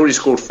 Yeah. He's already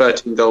scored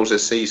 13 goals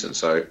this season,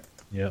 so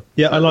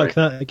Yeah, I like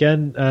that.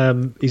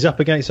 Again, he's up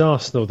against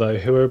Arsenal, though,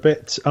 who are a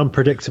bit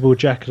unpredictable,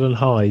 Jekyll and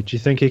Hyde. Do you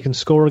think he can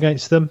score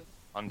against them?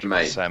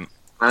 100%.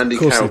 Andy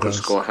Carroll can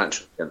score a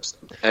hat-trick against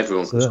them.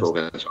 Everyone can score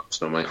against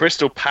Arsenal, mate.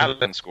 Crystal Palace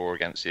can score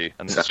against you,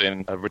 and it's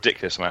been a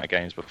ridiculous amount of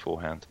games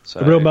beforehand.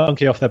 So. A real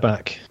monkey off their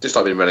back. Just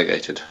like being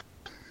relegated.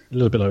 A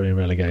little bit like being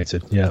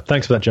relegated. Yeah,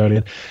 thanks for that,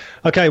 Jolien.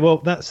 Okay, well,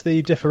 that's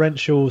the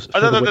differentials.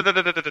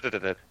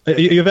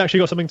 You've actually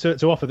got something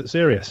to offer that's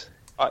serious.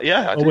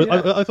 Yeah, I do.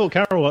 I thought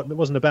Carroll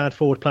wasn't a bad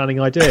forward-planning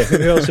idea.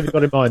 Who else have you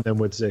got in mind then,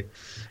 Woodsy?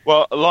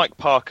 Well, like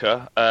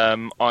Parker,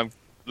 I'm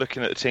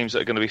looking at the teams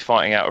that are going to be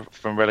fighting out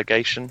from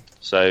relegation,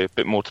 so a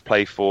bit more to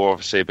play for,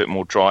 obviously a bit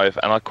more drive,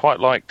 and I quite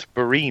liked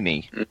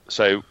Barini.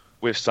 So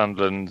with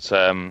Sunderland,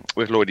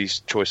 with Lloydie's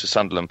choice of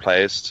Sunderland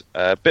players,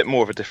 a bit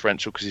more of a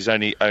differential because he's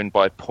only owned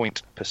by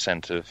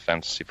 0.% of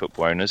fantasy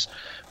football owners,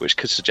 which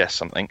could suggest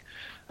something.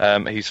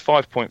 He's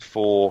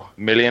 5.4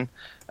 million.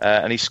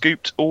 And he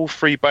scooped all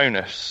 3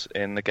 bonus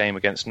in the game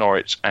against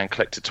Norwich and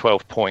collected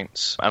 12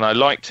 points. And I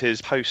liked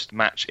his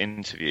post-match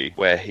interview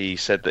where he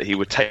said that he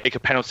would take a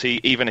penalty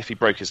even if he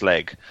broke his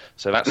leg.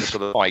 So that's the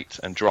sort of fight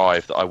and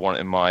drive that I want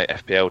in my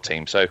FPL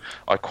team. So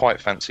I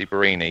quite fancy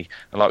Barini.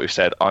 And like we've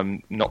said,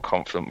 I'm not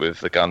confident with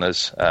the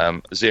Gunners.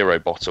 0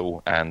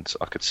 bottle, and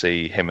I could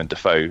see him and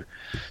Defoe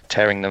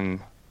tearing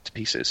them to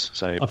pieces.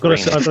 So I've got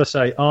to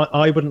say,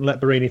 I wouldn't let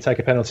Barini take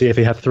a penalty if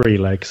he had 3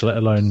 legs, let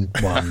alone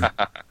 1.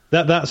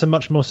 That's a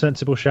much more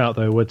sensible shout,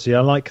 though, Woodsy. I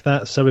like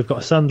that. So we've got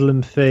a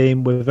Sunderland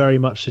theme. We're very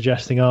much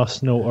suggesting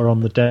Arsenal are on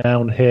the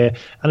down here,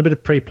 and a bit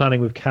of pre-planning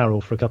with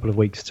Carroll for a couple of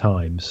weeks'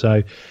 time.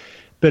 So,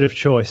 bit of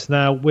choice.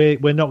 Now we're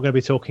not going to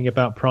be talking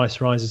about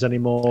price rises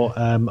anymore.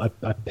 I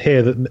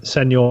hear that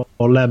Senor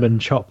Lemon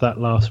chopped that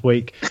last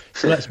week.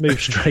 So let's move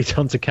straight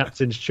on to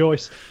Captain's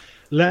Choice.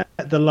 Let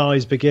the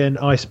lies begin.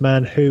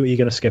 Iceman, who are you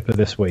going to skip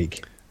this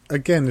week?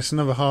 Again, it's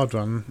another hard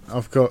one.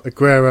 I've got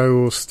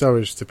Aguero or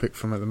Sturridge to pick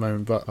from at the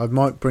moment, but I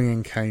might bring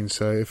in Kane.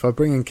 So if I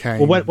bring in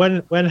Kane... Well,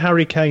 when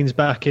Harry Kane's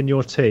back in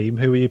your team,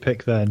 who will you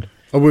pick then?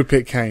 I would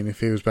pick Kane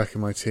if he was back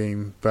in my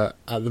team, but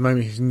at the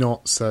moment he's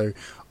not, so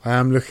I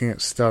am looking at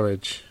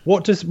Sturridge.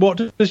 What does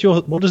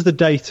the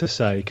data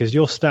say? Because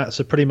your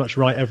stats are pretty much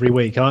right every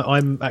week.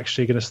 I'm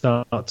actually going to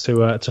start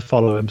to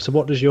follow him. So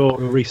what does your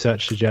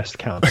research suggest,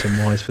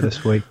 captain-wise, for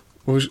this week?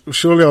 Well,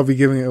 surely I'll be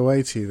giving it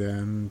away to you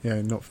then,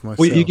 not for myself.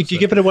 Well, you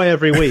give it away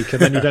every week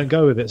and then you don't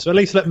go with it, so at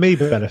least let me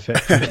benefit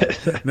from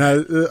it.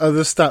 No,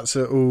 the stats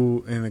are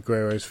all in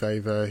Aguero's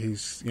favour.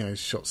 He's,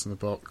 shots in the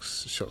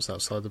box, shots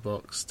outside the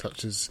box,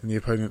 touches in the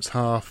opponent's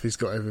half. He's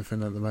got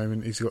everything at the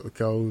moment. He's got the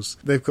goals.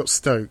 They've got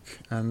Stoke,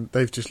 and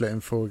they've just let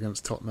him fall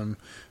against Tottenham.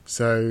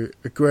 So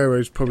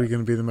Aguero's probably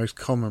going to be the most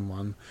common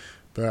one.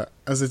 But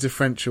as a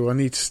differential, I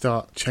need to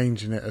start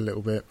changing it a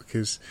little bit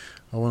because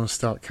I want to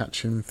start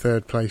catching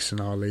 3rd place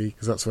in our league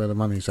because that's where the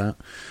money's at.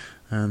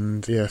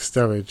 And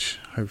Sturridge,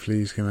 hopefully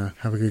he's going to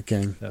have a good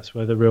game. That's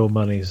where the real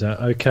money's at.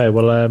 Okay,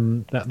 well,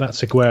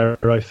 that's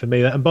Aguero for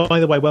me. And by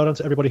the way, well done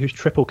to everybody who's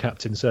triple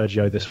captain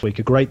Sergio this week.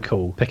 A great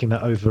call, picking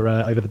that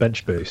over the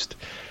bench boost.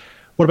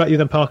 What about you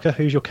then, Parker?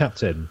 Who's your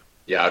captain?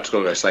 Yeah, I've just got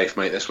to go safe,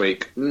 mate, this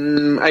week.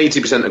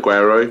 80%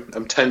 Aguero.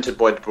 I'm tempted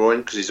by De Bruyne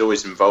because he's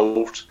always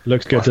involved.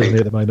 Looks good, doesn't he,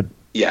 at the moment?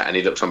 Yeah, and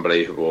he looks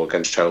unbelievable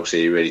against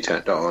Chelsea. He really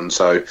turned it on.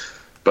 So,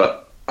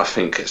 but I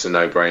think it's a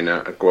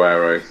no-brainer.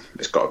 Aguero,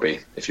 it's got to be,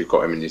 if you've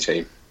got him in your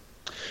team.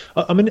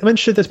 I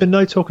mentioned there's been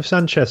no talk of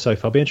Sanchez so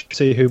far. I'll be interested to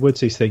see who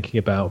Woodsy's thinking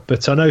about.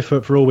 But I know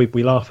for all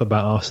we laugh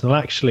about Arsenal,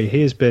 actually,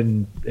 he has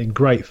been in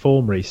great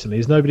form recently.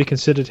 Has nobody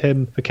considered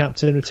him for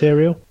captain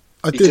material?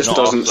 He just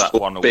doesn't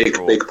score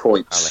big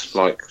points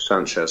like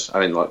Sanchez.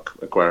 I mean, like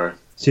Aguero.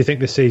 So you think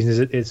this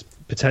season is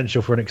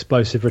potential for an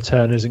explosive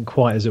return isn't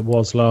quite as it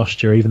was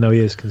last year, even though he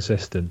is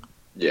consistent?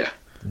 Yeah.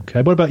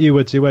 Okay, what about you,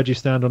 Woodsy? Where do you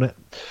stand on it?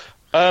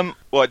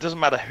 Well, it doesn't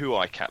matter who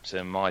I captain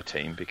in my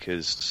team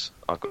because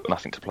I've got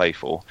nothing to play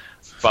for.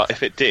 But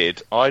if it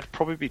did, I'd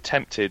probably be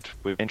tempted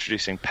with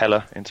introducing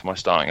Pella into my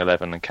starting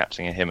 11 and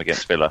captaining him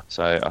against Villa.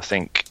 So I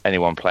think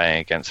anyone playing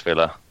against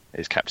Villa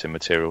is captain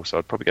material, so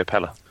I'd probably go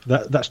Pella.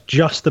 That's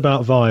just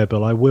about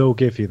viable, I will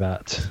give you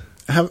that.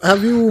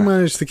 Have you all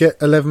managed to get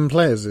 11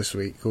 players this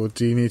week, or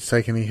do you need to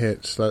take any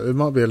hits? Like, there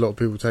might be a lot of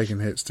people taking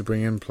hits to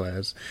bring in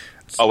players.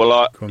 I'm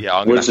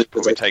going to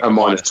probably take a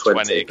minus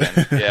 20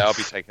 again. Yeah, I'll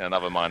be taking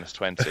another minus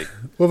 20.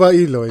 What about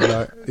you, Lloyd?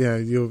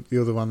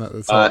 You're the one at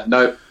the top.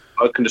 No,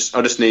 I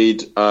just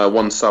need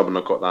 1 sub, and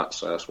I've got that,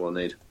 so that's what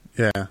I need.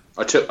 Yeah.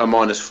 I took a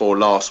minus 4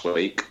 last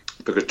week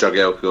because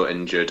Jagielka got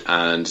injured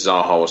and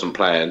Zaha wasn't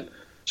playing.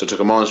 So I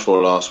took a minus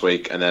 4 last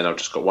week, and then I've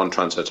just got 1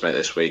 transfer to make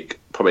this week.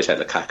 Probably take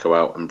Lukaku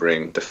out and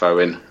bring Defoe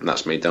in, and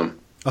that's me done.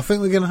 I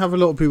think they're going to have a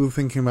lot of people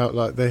thinking about,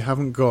 like, they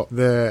haven't got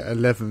their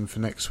 11 for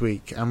next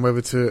week and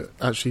whether to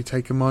actually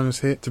take a minus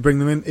hit to bring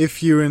them in.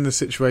 If you were in the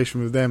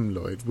situation with them,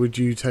 Lloyd, would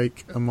you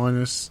take a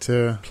minus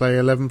to play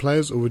 11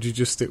 players, or would you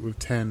just stick with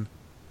 10?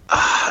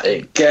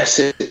 I guess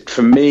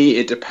for me,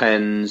 it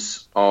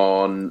depends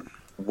on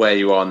where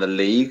you are in the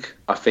league.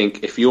 I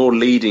think if you're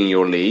leading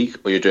your league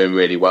or you're doing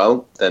really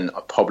well, then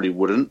I probably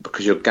wouldn't,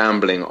 because you're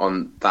gambling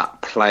on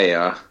that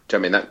player. Do you know what I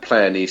mean? That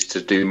player needs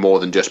to do more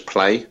than just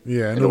play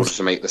in order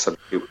to make the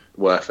substitute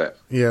worth it.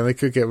 Yeah, they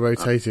could get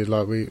rotated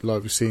like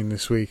we've seen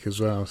this week as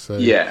well. So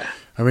yeah.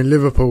 I mean,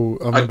 Liverpool,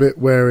 I'm a bit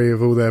wary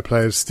of all their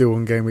players still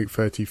on game week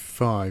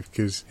 35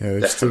 because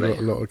they've still got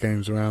a lot of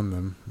games around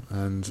them.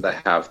 And they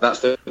have.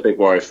 That's the big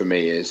worry for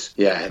me is,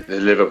 the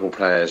Liverpool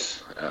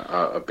players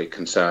are a big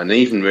concern. And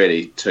even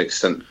really, to an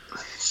extent,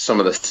 some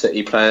of the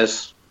City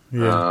players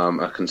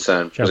are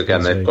concerned. Because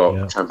again, they've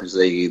got Champions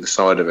League either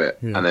side of it,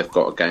 and they've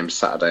got a game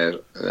Saturday,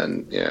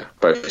 and then,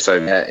 both.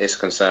 So, it's a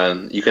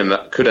concern. You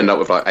could end up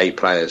with like 8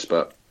 players,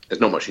 but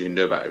there's not much you can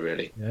do about it,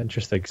 really. Yeah,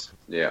 interesting.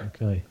 Yeah.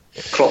 Okay.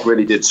 Klopp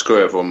really did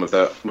screw everyone with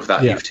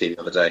that youth team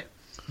the other day.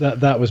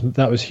 That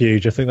was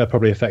huge. I think that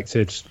probably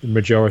affected the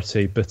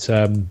majority, but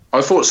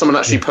I thought someone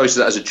actually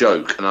posted that as a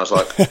joke, and I was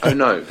like, oh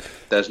no,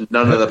 there's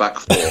none of the back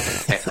four.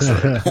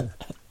 Excellent.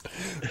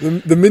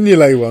 The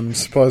Mignolet one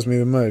surprised me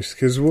the most,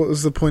 because what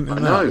was the point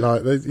in that?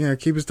 Like,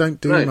 keepers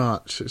don't do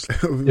much. Is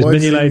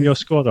Mignolet in your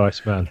squad,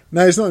 Iceman?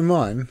 No, it's not in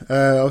mine.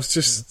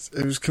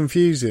 It was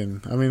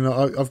confusing. I mean,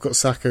 I've got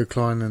Sakho,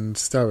 Klein and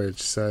Sturridge,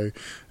 so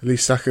at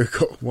least Sakho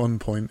got 1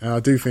 point, and I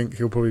do think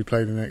he'll probably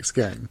play the next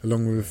game,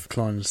 along with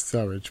Klein and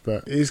Sturridge,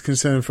 but it is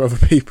concerned for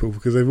other people,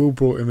 because they've all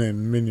brought him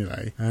in,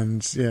 Mignolet,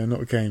 and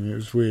not again, it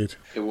was weird.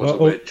 It was a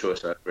weird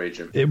choice, that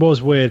region. It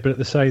was weird, but at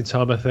the same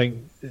time, I think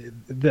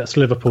that's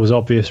Liverpool's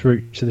obvious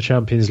route to the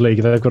Champions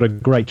League. They've got a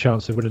great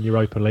chance of winning the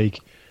Europa League.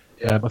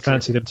 I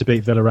fancy them to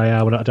beat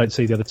Villarreal, and I don't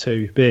see the other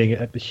two being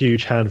a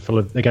huge handful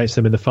against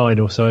them in the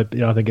final. So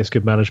I think it's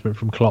good management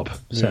from Klopp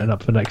setting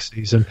up for next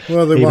season.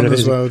 Well, they won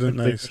as well, didn't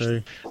they?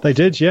 So they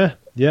did, yeah.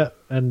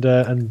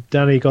 And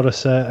Danny got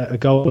us a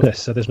goal with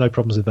this, so there's no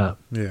problems with that.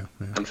 Yeah.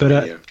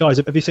 But guys,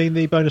 have you seen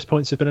the bonus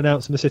points have been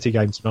announced in the City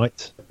game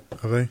tonight?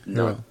 Have they?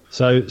 No.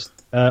 So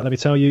let me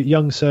tell you,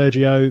 young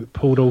Sergio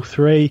pulled all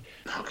 3,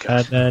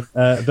 and then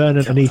Vernon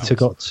and Anita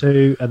got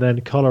 2, and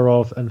then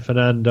Kolarov and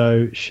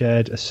Fernando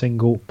shared a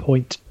single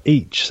point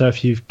each. So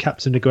if you've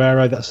captained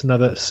Aguero, that's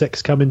another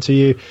 6 coming to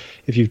you.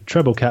 If you've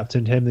treble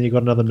captained him, then you've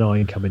got another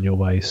 9 coming your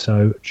way.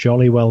 So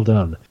jolly well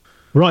done.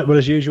 Right, well,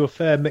 as usual,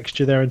 fair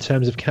mixture there in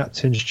terms of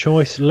captain's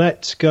choice.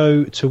 Let's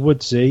go to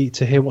Woodsy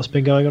to hear what's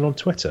been going on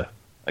Twitter.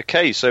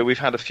 Okay, so we've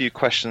had a few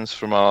questions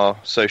from our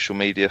social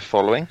media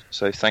following,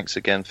 so thanks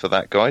again for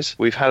that, guys.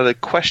 We've had a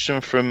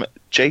question from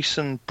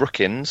Jason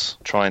Brookins,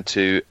 trying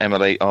to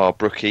emulate our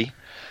Brookie.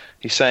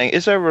 He's saying,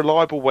 is there a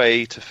reliable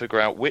way to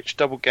figure out which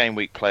double game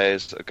week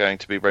players are going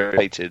to be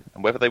rotated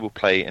and whether they will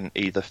play in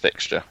either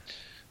fixture?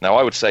 Now,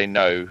 I would say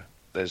no.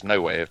 There's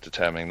no way of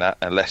determining that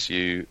unless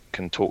you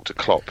can talk to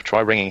Klopp.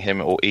 Try ringing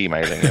him or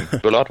emailing him.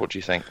 Bullard, what do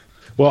you think?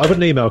 Well, I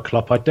wouldn't email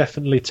Klopp. I'd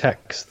definitely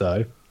text,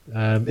 though.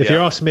 If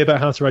you're asking me about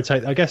how to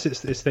rotate, I guess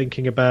it's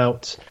thinking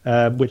about,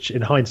 which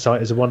in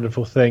hindsight is a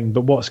wonderful thing,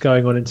 but what's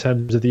going on in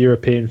terms of the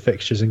European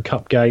fixtures and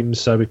cup games.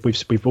 So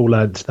we've all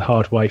learned the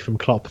hard way from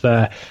Klopp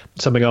there.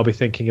 Something I'll be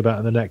thinking about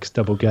in the next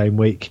double game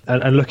week.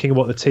 And looking at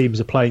what the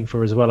teams are playing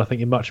for as well, I think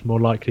you're much more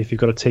likely if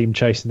you've got a team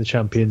chasing the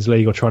Champions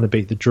League or trying to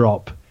beat the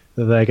drop,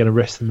 that they're going to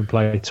risk them and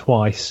play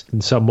twice than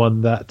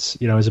someone that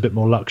has a bit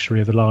more luxury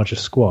of a larger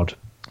squad.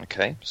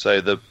 Okay, so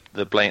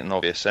the blatant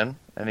obvious then.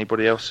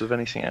 Anybody else with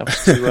anything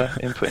else to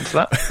input into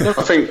that?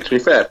 I think, to be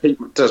fair, Pete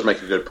does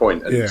make a good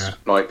point.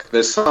 And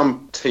there's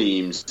some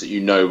teams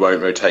that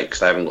won't rotate because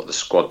they haven't got the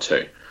squad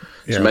to.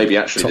 So maybe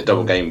actually the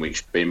double game week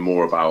should be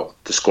more about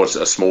the squads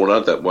that are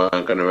smaller that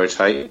weren't going to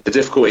rotate. The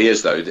difficulty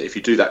is, though, that if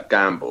you do that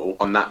gamble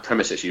on that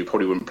premises, you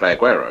probably wouldn't play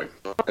Aguero.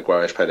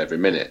 Aguero's played every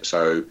minute,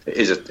 so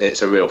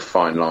it's a real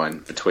fine line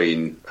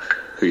between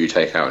who you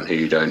take out and who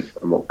you don't,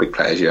 and what big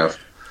players you have.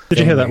 Did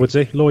you hear that,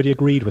 Woodsy? Lloydie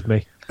agreed with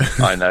me.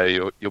 I know,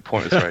 your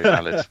point was very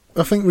valid.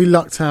 I think we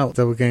lucked out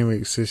double game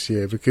weeks this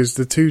year because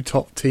the 2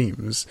 top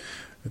teams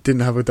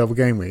didn't have a double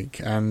game week,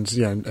 and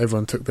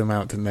everyone took them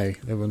out, didn't they?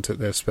 Everyone took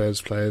their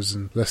Spurs players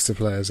and Leicester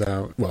players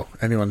out. Well,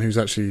 anyone who's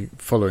actually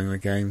following the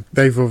game.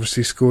 They've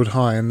obviously scored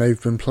high and they've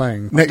been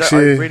playing. Next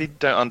year, I really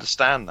don't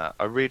understand that.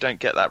 I really don't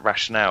get that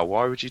rationale.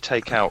 Why would you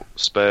take out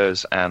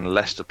Spurs and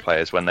Leicester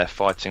players when they're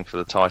fighting for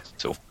the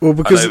title? Well,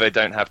 because I know they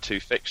don't have 2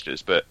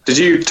 fixtures, but did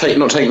you not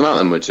take them out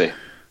then, Woodsy?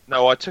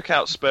 No, I took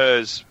out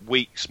Spurs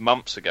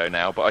months ago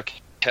now, but I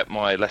kept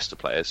my Leicester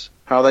players.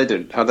 How they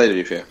do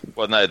for you?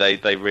 Well, no,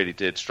 they really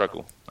did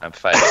struggle and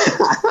fail.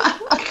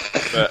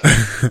 But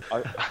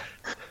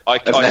I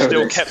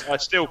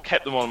still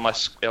kept them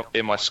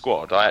in my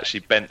squad. I actually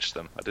benched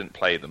them. I didn't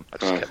play them. I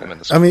just kept them in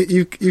the squad. I mean,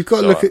 you've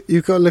got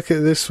to look at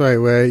it this way,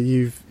 where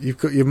you've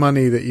got your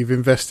money that you've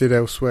invested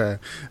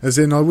elsewhere. As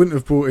in, I wouldn't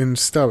have brought in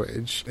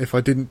Sturridge if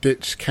I didn't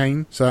ditch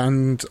Kane.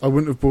 And I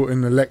wouldn't have brought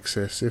in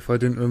Alexis if I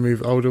didn't remove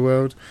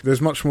Alderweireld.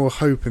 There's much more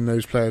hope in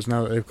those players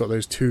now that they've got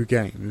those 2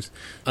 games.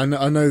 And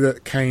I know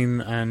that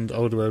Kane and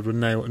Alderweireld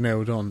were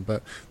nailed on,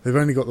 but they've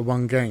only got the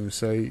 1 game,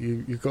 so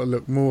you've got to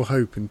look more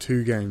hope in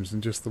 2 games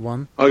than just the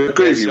 1. I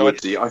agree with you,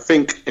 Woody. I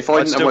think if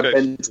I didn't have my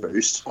bench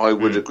boost, I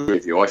would agree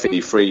with you. I think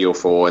you 3 or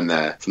 4 in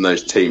there from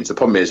those teams. The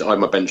problem is I had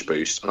my bench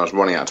boost and I was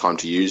running out of time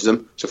to use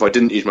them. So if I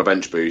didn't use my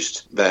bench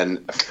boost,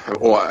 then,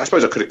 or I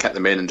suppose I could have kept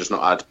them in and just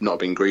not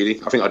been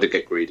greedy. I think I did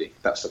get greedy.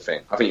 That's the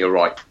thing. I think you're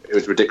right. It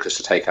was ridiculous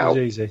to take out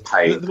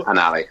Kane and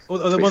Ali.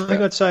 Well, the one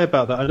thing I'd say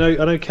about that, I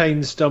know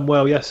Kane's done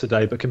well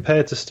yesterday, but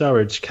compared to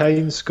Sturridge,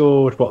 Kane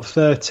scored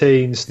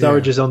 13,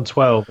 Sturridge is on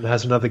 12 and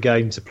has another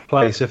game to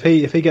play. So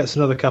if he gets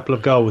another couple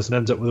of goals and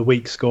ends up with a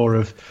weak score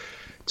of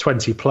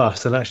 20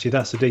 plus, then actually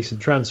that's a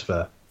decent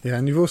transfer. Yeah,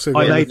 and you've also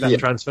I made that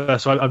transfer,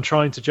 so I'm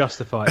trying to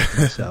justify it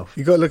for myself.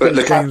 You've got to look at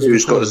the games.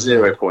 Who's got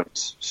 0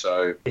 points,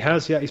 so he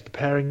has. Yeah, he's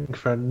preparing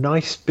for a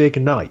nice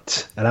big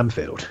night at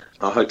Anfield.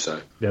 I hope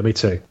so. Yeah, me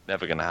too.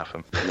 Never going to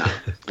happen. No,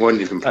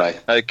 won't even play.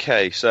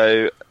 Okay,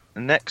 so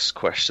next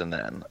question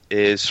then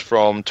is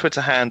from Twitter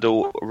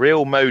handle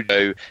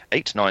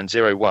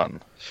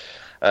RealMojo8901.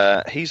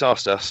 He's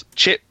asked us,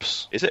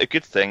 chips, is it a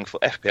good thing for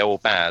FPL or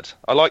bad?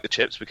 I like the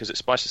chips because it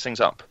spices things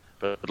up,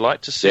 but I'd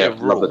like to see a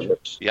rule. Love the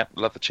chips. Yeah,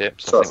 love the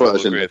chips. So I thought that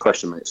was in the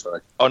question, mate,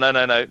 sorry. Oh, no.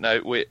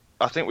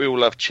 I think we all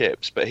love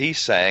chips, but he's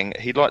saying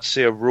he'd like to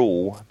see a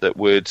rule that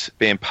would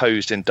be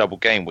imposed in double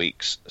game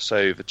weeks,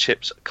 so the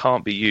chips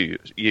can't be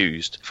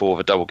used for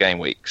the double game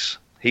weeks.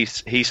 He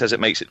says it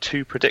makes it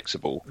too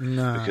predictable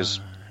because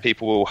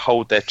people will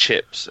hold their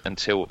chips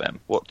until then.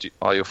 What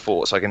are your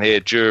thoughts? I can hear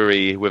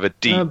jury with a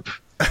deep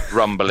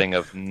rumbling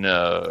of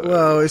no.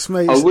 Well, it's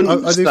made. I think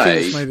it's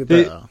made it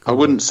better. I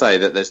wouldn't say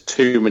that there's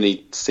too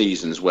many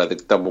seasons where the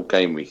double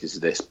game week is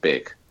this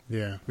big.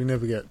 Yeah, we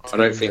never get. I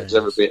don't think there's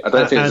ever been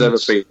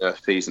a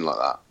season like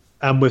that.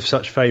 And with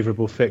such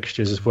favourable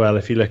fixtures as well,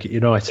 if you look at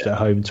United at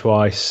home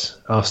twice,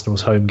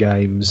 Arsenal's home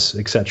games,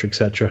 etc.,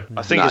 etc.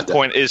 I think his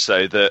point is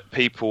though that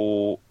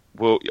people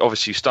will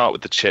obviously start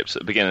with the chips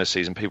at the beginning of the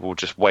season. People will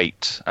just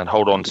wait and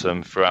hold on to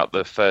them throughout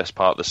the first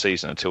part of the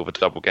season until the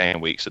double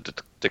game weeks are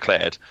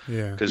declared.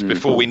 Because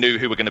before we knew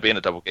who were going to be in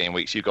the double game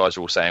weeks, you guys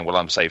were all saying, well,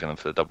 I'm saving them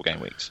for the double game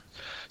weeks.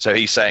 So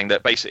he's saying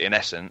that basically, in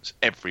essence,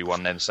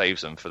 everyone then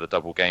saves them for the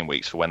double game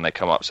weeks for when they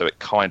come up. So it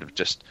kind of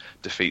just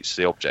defeats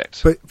the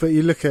object. But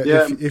you look at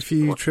if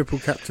you triple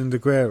captained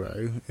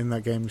Aguero in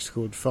that game, he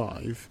scored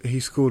 5. He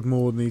scored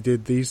more than he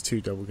did these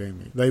 2 double game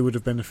weeks. They would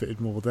have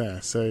benefited more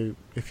there. So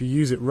if you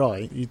use it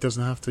right, he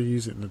doesn't have to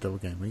use it in the double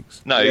game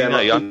weeks.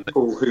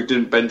 People who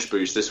didn't bench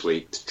boost this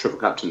week to triple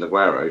captain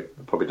Aguero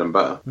have probably done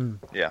better.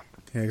 Yeah.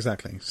 Yeah,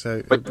 exactly.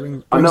 So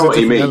I know what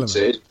he means.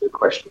 It's a good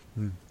question.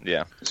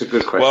 Yeah, it's a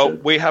good question. Well,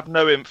 we have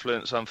no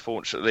influence,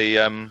 unfortunately,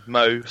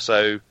 Mo.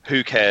 So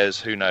who cares?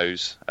 Who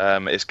knows?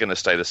 It's going to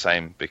stay the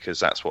same because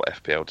that's what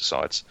FPL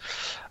decides.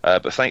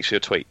 But thanks for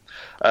your tweet.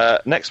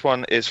 Next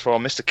one is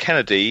from Mr.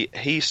 Kennedy.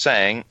 He's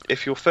saying,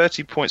 if you're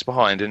 30 points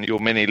behind in your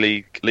mini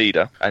league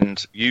leader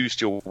and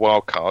used your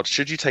wild card,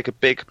 should you take a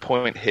big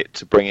point hit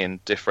to bring in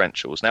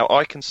differentials? Now,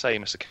 I can say,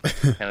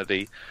 Mr.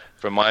 Kennedy,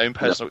 from my own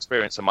personal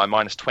experience and my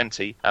minus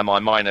 20 and my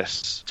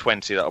minus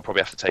 20 that I'll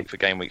probably have to take for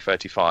game week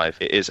 35,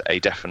 it is a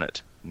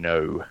definite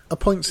no. A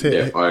points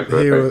hit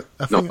here,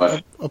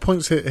 a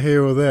points hit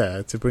here or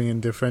there to bring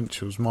in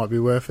differentials might be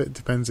worth it.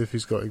 Depends if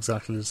he's got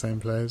exactly the same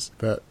players,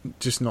 but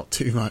just not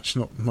too much,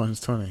 not minus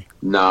 20.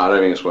 No, I don't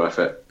think it's worth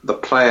it. The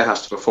player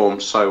has to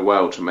perform so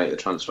well to make the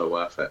transfer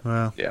worth it.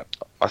 Wow. Yeah,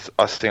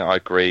 I think I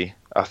agree.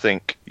 I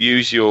think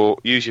use your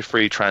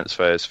free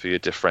transfers for your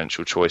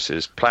differential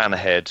choices. Plan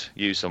ahead,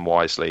 use them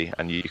wisely,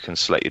 and you can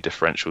select your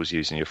differentials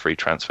using your free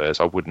transfers.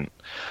 I wouldn't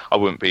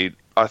be.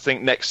 I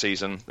think next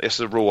season, this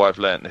is a rule I've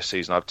learnt this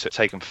season. I've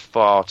taken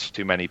far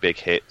too many big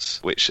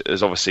hits, which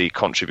has obviously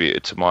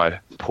contributed to my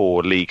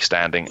poor league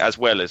standing, as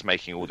well as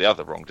making all the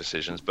other wrong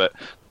decisions. But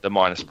the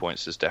minus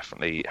points has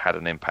definitely had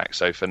an impact.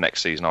 So for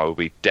next season, I will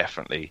be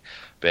definitely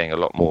being a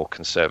lot more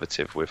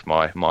conservative with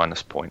my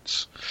minus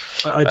points.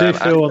 I do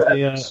feel on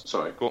the.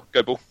 Sorry, go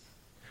Bull.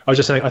 I was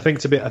just saying, I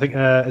think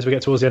as we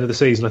get towards the end of the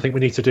season, I think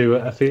we need to do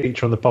a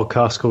feature on the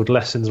podcast called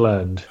Lessons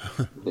Learned.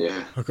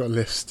 Yeah, I've got a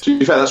list. To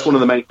be fair, that's one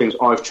of the main things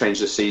I've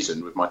changed this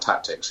season with my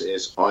tactics.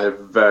 Is I have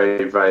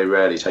very, very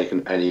rarely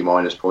taken any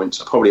minus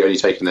points. I've probably only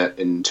taken it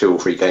in 2 or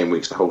 3 game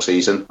weeks the whole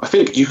season. I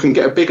think you can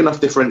get a big enough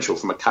differential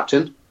from a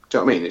captain. Do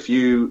you know what I mean? If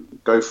you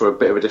go for a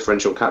bit of a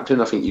differential captain,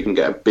 I think you can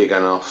get a big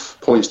enough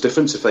points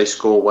difference if they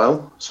score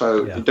well.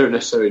 So you don't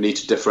necessarily need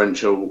to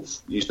differential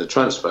using the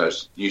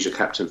transfers. Use your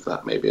captain for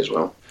that maybe as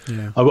well.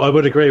 Yeah. I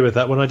would agree with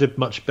that. When I did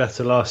much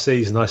better last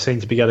season, I seem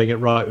to be getting it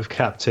right with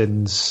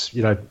captains.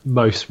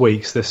 Most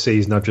weeks this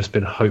season I've just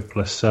been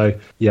hopeless. So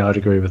yeah, I'd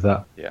agree with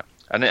that. Yeah,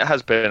 and it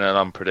has been an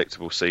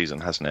unpredictable season,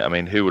 hasn't it? I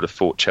mean, who would have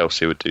thought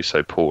Chelsea would do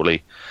so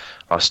poorly?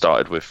 I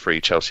started with 3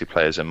 Chelsea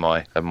players in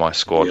my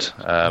squad.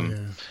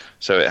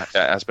 So it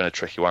has been a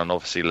tricky one. And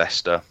obviously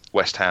Leicester,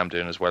 West Ham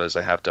doing as well as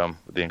they have done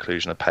with the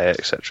inclusion of Payet,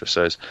 etc.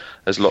 So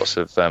there's lots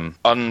of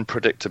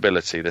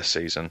unpredictability this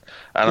season.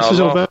 And this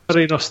is all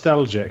very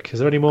nostalgic. Is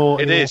there any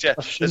more? It is, yeah.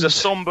 There's a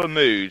sombre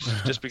mood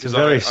just because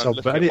I'm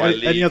looking at my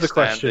league other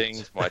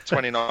standings, my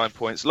 29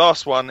 points.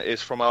 Last one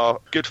is from our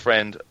good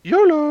friend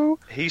YOLO.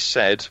 He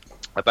said,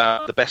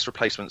 about the best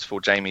replacements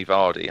for Jamie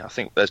Vardy. I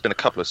think there's been a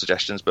couple of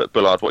suggestions, but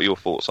Bullard, what are your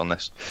thoughts on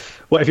this?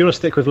 Well, if you want to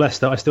stick with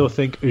Leicester, I still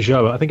think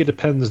Joa. I think it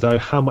depends, though,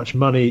 how much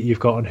money you've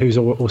got and who's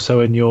also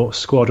in your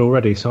squad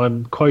already. So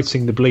I'm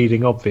quoting the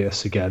bleeding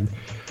obvious again.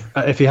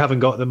 If you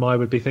haven't got them, I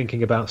would be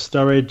thinking about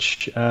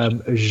Sturridge,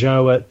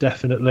 Joa,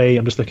 definitely.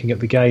 I'm just looking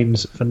at the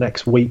games for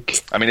next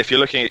week. I mean, if you're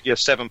looking at your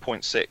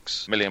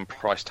 7.6 million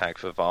price tag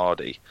for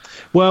Vardy.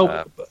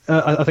 Well,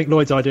 I think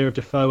Lloyd's idea of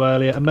Defoe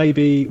earlier, and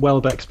maybe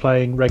Welbeck's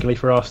playing regularly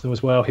for Arsenal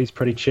as well. He's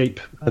pretty cheap.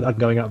 I'm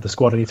going out of the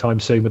squad anytime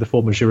soon with the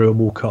form of Giroud and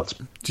Walcott.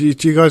 Do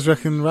you guys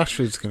reckon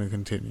Rashford's going to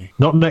continue?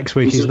 Not next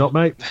week, he's not,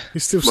 mate.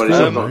 He's still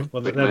scoring,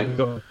 Well, they haven't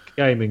got a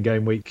game in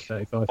game week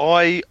 35.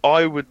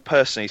 I would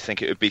personally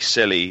think it would be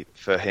silly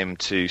for him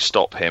to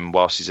stop him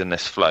whilst he's in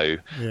this flow. Yeah.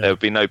 There would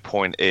be no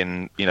point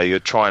in, you're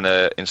trying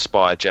to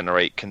inspire,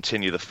 generate,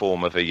 continue the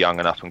form of a young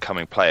and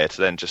up-and-coming player to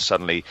then just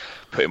suddenly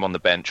put him on the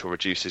bench or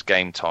reduce his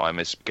game time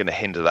is going to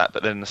hinder that.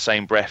 But then in the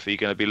same breath, are you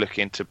going to be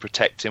looking to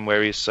protect him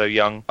where he is so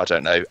young? I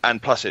don't know.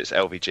 And plus it's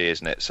LVG,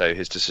 isn't it? So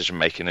his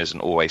decision-making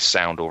isn't always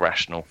sound or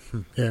rational. I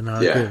agree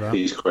with that.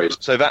 He's crazy.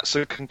 So that's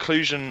the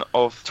conclusion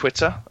of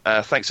Twitter.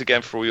 Thanks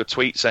again for all your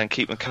tweets and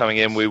keep them coming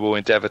in. We will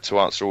endeavour to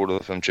answer all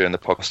of them during the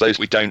podcast. Those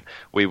we don't,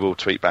 we will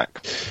tweet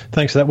back.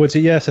 Thanks for that,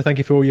 Woodsy. Yeah, so thank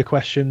you for all your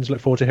questions.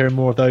 Look forward to hearing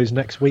more of those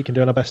next week and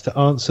doing our best to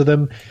answer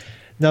them.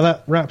 Now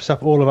that wraps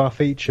up all of our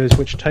features,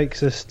 which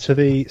takes us to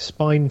the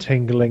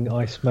spine-tingling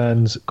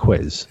Iceman's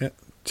quiz. Yeah.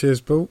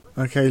 Cheers, Paul.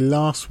 Okay,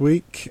 last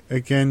week,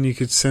 again, you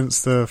could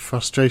sense the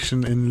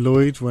frustration in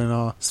Lloyd when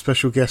our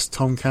special guest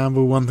Tom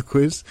Campbell won the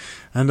quiz.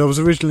 And I was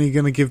originally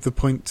going to give the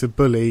point to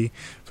Bully,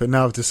 but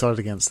now I've decided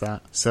against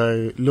that.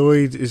 So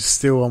Lloyd is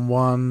still on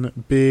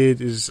 1,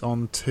 Beard is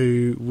on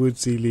 2,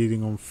 Woodsy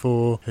leading on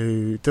 4,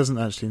 who doesn't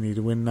actually need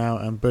a win now,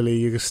 and Bully,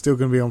 you're still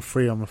going to be on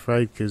 3, I'm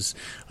afraid, because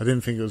I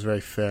didn't think it was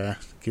very fair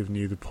giving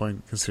you the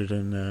point,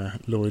 considering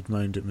Lloyd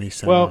moaned at me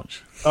so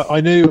much. I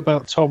knew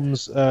about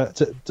Tom's. I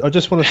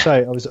just want to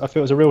say, I feel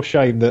it was a real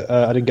shame that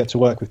I didn't get to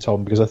work with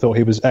Tom because I thought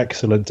he was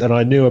excellent, and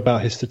I knew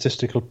about his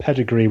statistical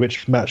pedigree,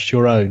 which matched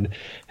your own.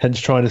 Hence,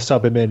 trying to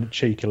sub him in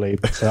cheekily,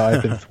 but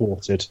I've been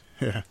thwarted.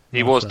 Yeah,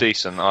 he was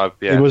decent.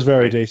 He was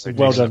very decent.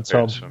 Well done,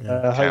 Tom.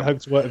 Yeah. Hope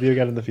to work with you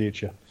again in the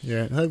future.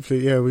 Yeah,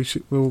 hopefully. Yeah,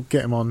 we'll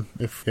get him on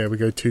if we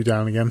go 2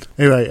 down again.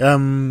 Anyway,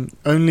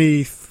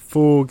 only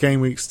 4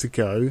 game weeks to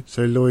go.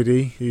 So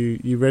Lloydie,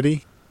 you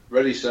ready?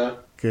 Ready, sir.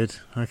 Good.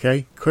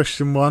 Okay.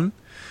 Question 1.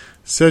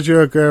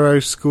 Sergio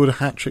Aguero scored a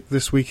hat-trick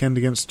this weekend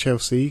against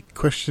Chelsea.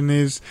 Question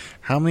is,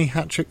 how many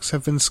hat-tricks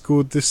have been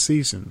scored this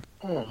season?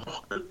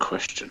 Oh, good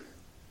question.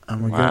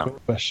 And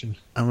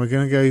we're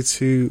going to go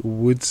to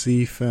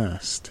Woodsy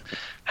first.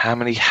 How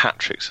many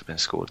hat-tricks have been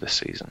scored this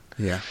season?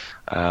 Yeah.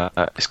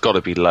 It's got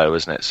to be low,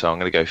 isn't it? So I'm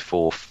going to go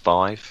 4,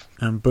 5.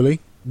 And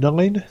Bully?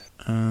 9.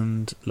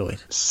 And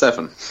Lloyd?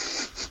 7.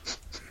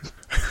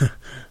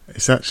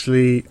 It's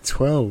actually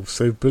 12,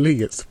 so Bully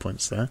gets the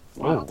points there.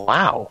 Oh,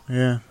 wow.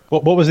 Yeah.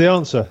 What was the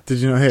answer? Did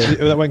you not hear?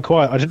 That went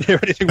quiet. I didn't hear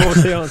anything. What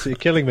was the answer? You're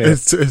killing me.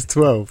 It's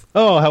 12.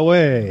 Oh,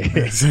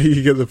 away. So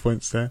you get the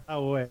points there.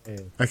 Away.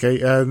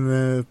 Okay, and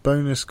the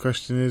bonus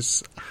question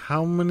is,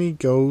 how many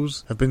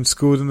goals have been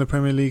scored in the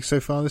Premier League so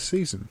far this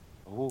season?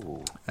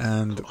 Ooh.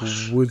 And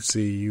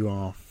Woodsy, you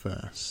are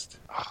first.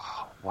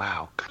 Oh,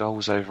 wow.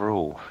 Goals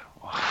overall.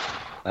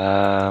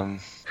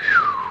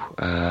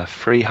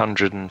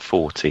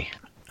 340.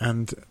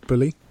 And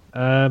Bully?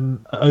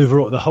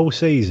 Overall, the whole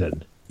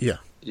season? Yeah.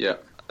 Yeah.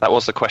 That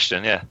was the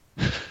question, yeah.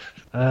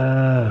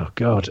 Oh,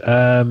 God.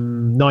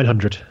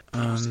 900.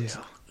 And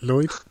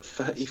Lloyd?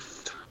 30,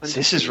 20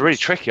 This is really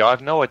tricky. I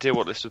have no idea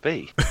what this would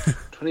be.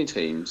 20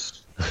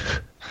 teams.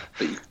 But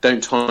you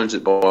don't times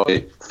it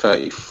by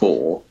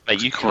 34.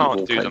 Mate, you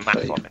can't do the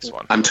math on this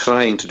one. I'm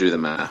trying to do the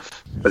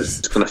math, but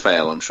it's going to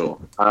fail, I'm sure.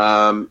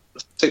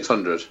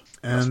 600.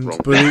 That's And wrong.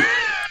 Bully?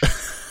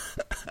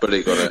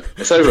 Bully got it.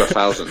 It's over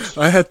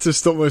 1,000. I had to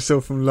stop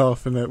myself from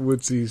laughing at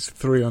Woodsy's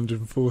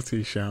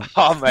 340 shout.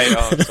 Oh, mate,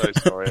 I'm so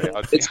sorry.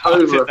 It's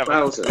over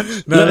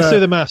 1,000. Let's do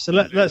the maths. So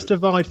let's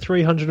divide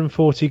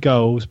 340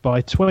 goals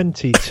by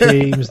 20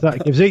 teams.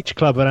 That gives each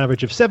club an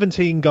average of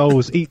 17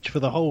 goals each for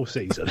the whole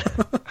season.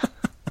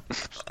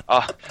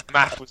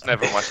 Math was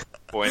never my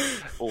point.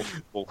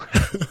 Awful.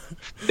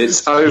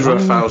 It's over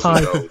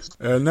 1,000 goals.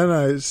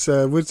 No, it's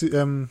Woodsy.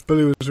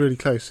 Bully was really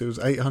close. It was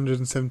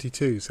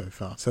 872 so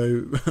far.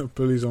 So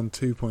Bully's on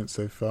 2 points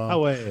so far.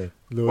 Away.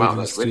 Lloyd Wow, and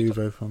that's Stu really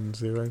both on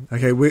 0.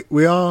 Okay,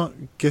 we are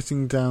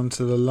getting down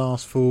to the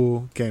last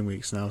 4 game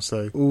weeks now.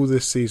 So all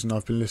this season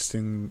I've been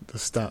listing the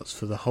stats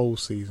for the whole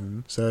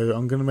season. So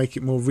I'm going to make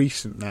it more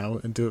recent now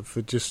and do it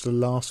for just the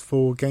last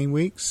 4 game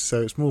weeks.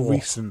 So it's more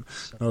recent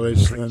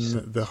knowledge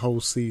than the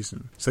whole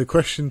season. So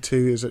question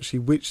 2 is actually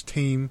which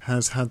team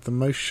has had the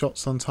most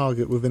shots on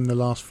target within the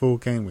last 4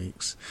 game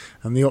weeks?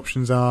 And the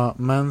options are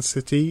Man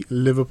City,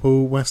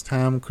 Liverpool, West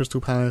Ham,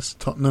 Crystal Palace,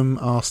 Tottenham,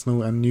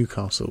 Arsenal and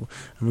Newcastle.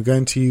 And we're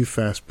going to you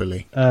first,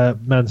 Billy.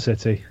 Man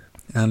City.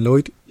 And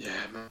Lloyd? Yeah,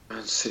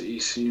 Man City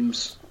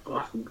seems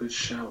like a good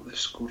shout. They've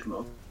scored a lot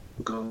of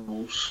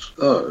goals.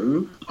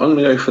 So, I'm going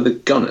to go for the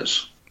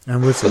Gunners.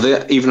 And Woodsy? Are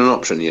they even an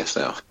option? Yes,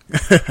 they are.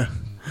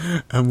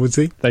 And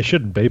Woodsy? They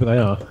shouldn't be, but they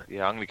are.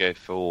 Yeah, I'm going to go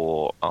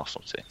for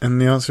Arsenal too.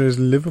 And the answer is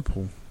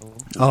Liverpool.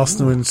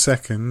 Arsenal in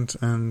second,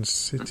 and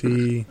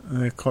City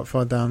quite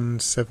far down in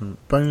seventh.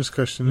 Bonus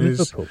question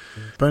is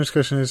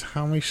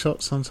how many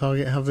shots on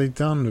target have they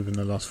done within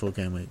the last 4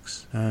 game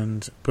weeks?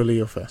 And Bully,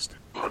 you're first.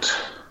 What?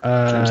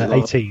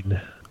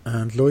 18.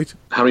 And Lloyd?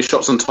 How many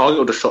shots on target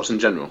or just shots in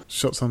general?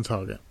 Shots on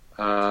target.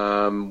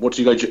 What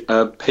do you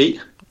go, Pete?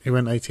 He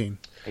went 18.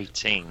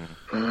 18.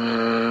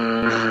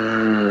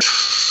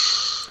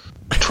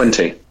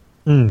 20.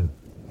 And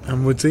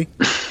Woodsy?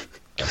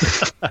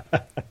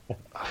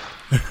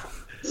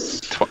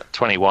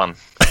 21.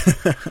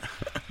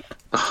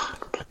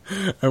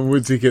 And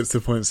Woodsy gets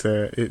the points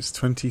there. It's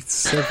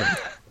 27.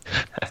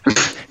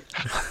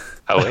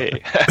 Oh,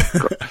 hey.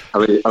 I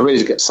really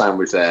did get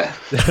sandwiched there.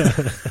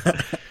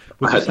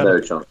 I had no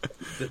chance.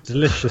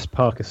 Delicious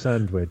Parker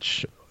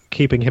sandwich,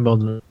 keeping him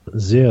on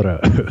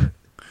 0.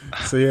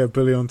 So yeah,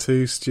 Bully on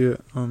 2,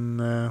 Stuart on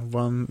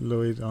 1,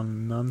 Lloyd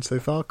on none so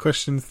far.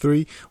 Question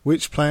 3: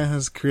 which player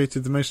has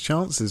created the most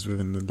chances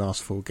within the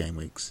last 4 game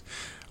weeks?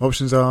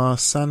 Options are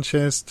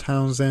Sanchez,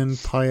 Townsend,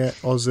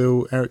 Payet,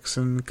 Ozil,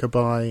 Ericsson,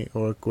 Cabaye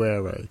or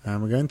Aguero.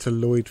 And we're going to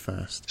Lloyd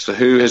first. So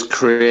who has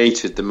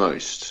created the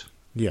most?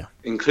 Yeah.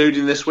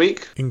 Including this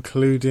week?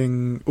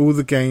 Including all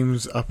the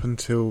games up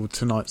until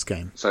tonight's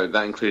game. So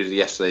that included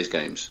yesterday's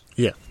games?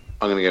 Yeah.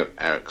 I'm going to go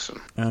Ericsson.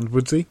 And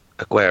Woodsy?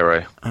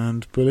 Aguero.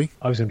 And Bully?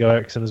 I was going to go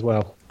Ericsson as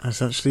well.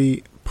 It's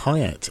actually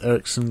Payet.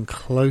 Ericsson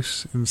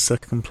close in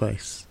second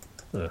place.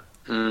 So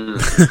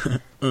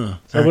Okay.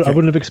 I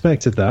wouldn't have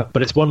expected that,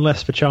 but it's one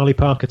less for Charlie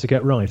Parker to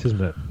get right, isn't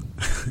it?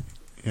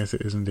 Yes,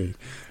 it is indeed.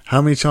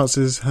 How many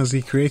chances has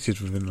he created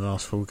within the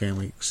last 4 game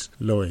weeks?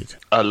 Lloyd?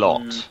 A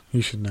lot.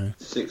 You should know.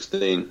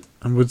 16.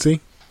 And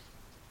Woodsy?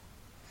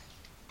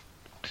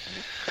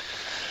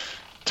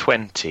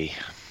 20.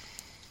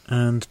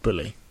 And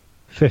Bully?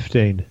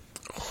 15.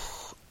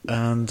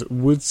 And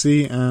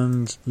Woodsy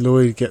and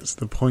Lloyd gets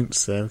the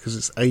points there because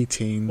it's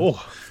 18.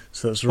 Oh,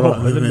 so that's right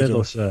in the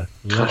middle. sir.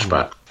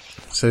 Cashback.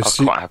 So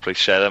I'll quite happily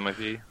share them with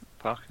you,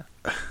 Parker.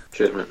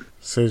 Cheers, mate.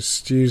 So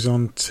Stu's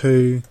on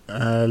 2,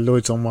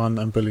 Lloyd's on 1,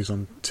 and Bully's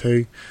on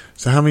 2.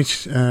 So how many?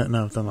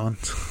 No, I've done one.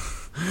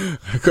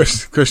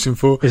 Question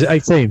 4. Is it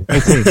 18?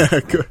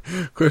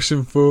 18.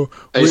 Question 4.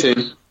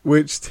 18.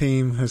 Which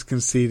team has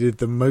conceded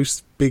the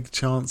most big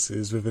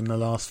chances within the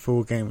last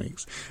 4 game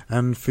weeks?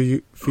 And for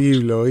you,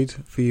 Lloyd,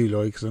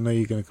 because I know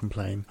you're going to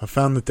complain. I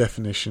found the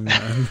definition,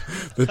 and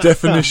the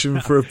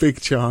definition for a big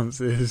chance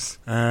is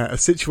a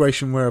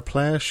situation where a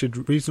player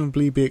should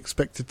reasonably be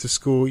expected to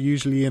score,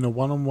 usually in a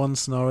one-on-one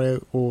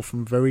scenario or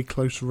from very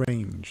close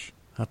range.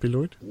 Happy,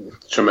 Lloyd?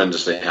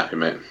 Tremendously happy,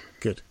 mate.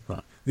 Good.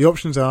 Right. The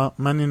options are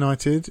Man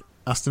United,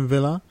 Aston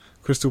Villa,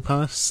 Crystal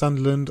Palace,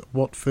 Sunderland,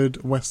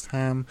 Watford, West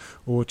Ham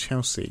or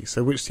Chelsea.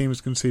 So which team has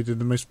conceded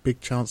the most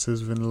big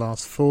chances within the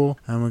last 4?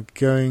 And we're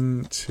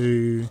going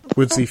to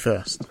Woodsy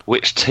first.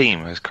 Which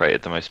team has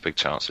created the most big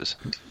chances?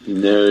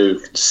 No,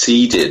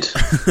 conceded.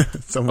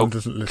 Someone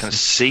doesn't listen.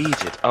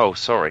 Conceded. Oh,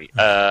 sorry.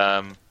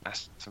 Aston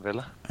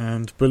Villa.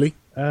 And Bully?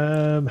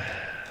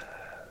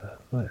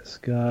 Let's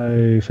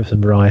go for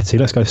some variety.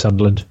 Let's go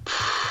Sunderland.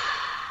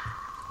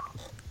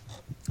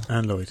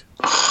 And Lloyd?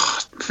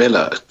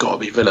 Villa. It's got to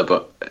be Villa,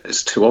 but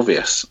it's too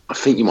obvious. I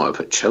think you might have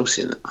put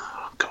Chelsea in it.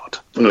 Oh, God.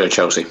 I'm going to go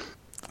Chelsea.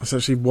 It's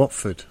actually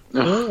Watford.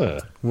 Oh.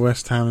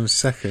 West Ham in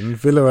second.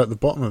 Villa at the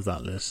bottom of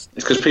that list.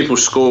 It's because people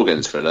score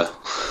against Villa.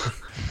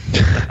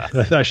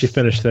 They've actually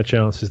finished their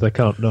chances. They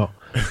can't not.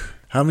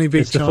 How many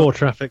big It's the 4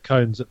 traffic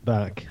cones at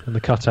back and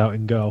the cutout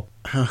in goal.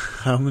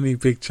 How many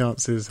big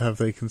chances have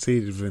they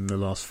conceded within the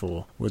last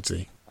 4?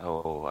 Woodsy?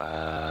 Oh,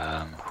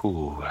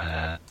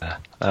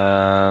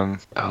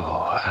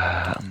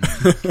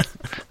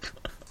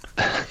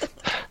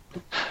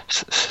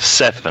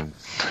 7.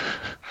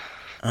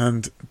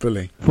 And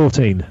Bully?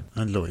 14.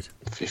 And Lloyd?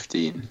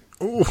 15.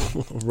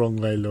 Oh, wrong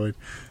way, Lloyd.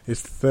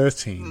 It's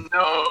 13.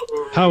 No.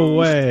 How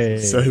way?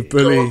 So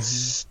Bully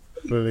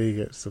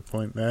gets the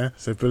point there.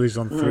 So Bully's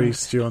on 3,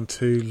 Stu on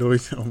 2,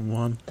 Lloyd on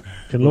 1.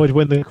 Can Lloyd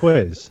win the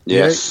quiz?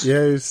 Yes.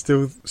 Yeah, it's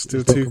still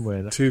Still two can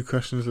win. 2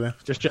 questions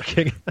left. Just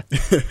checking.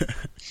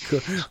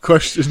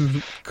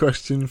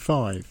 Question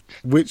 5.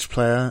 Which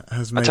player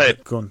has made... tell you-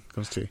 Go on,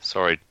 Stu.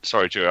 Sorry,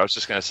 Drew. I was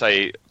just going to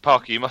say,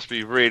 Parker, you must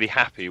be really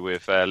happy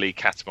with Lee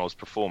Cattermole's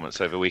perforance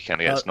over the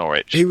weekend against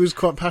Norwich. He was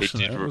quite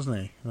passionate, did-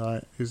 wasn't he?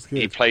 Like, he was good.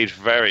 He played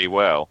very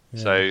well,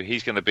 Yeah. so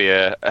he's going to be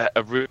a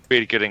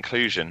really good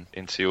inclusion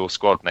into your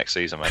squad next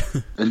season, mate.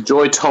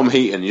 Enjoy Tom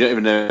Heaton. You don't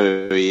even know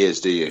who he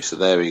is, do you? So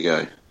there we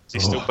go. Is he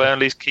still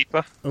Burnley's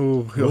keeper?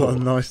 Oh, what a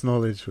nice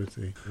knowledge,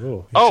 Woody.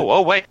 Oh.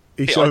 Oh, wait.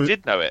 He I shoved-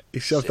 did know it. He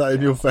shoved that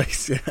in your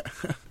face, yeah.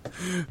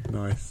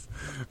 Nice.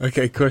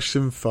 Okay,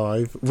 question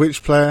 5.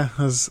 Which player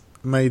has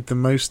made the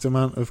most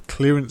amount of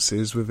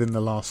clearances within the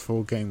last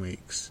 4 game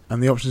weeks?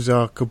 And the options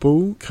are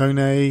Kabul,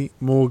 Kone,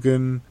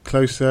 Morgan,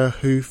 Closer,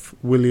 Hoof,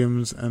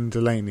 Williams and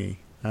Delaney.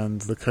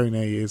 and the Kone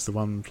is the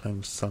one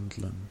playing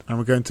Sunderland. And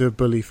we're going to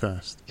Bully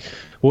first.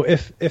 Well,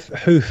 if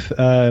Huth,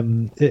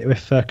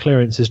 if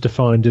clearance is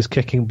defined as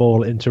kicking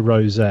ball into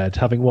row Z,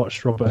 having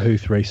watched Robert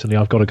Huth recently,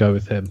 I've got to go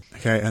with him.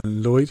 Okay,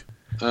 and Lloyd?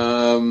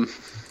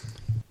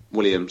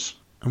 Williams.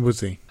 And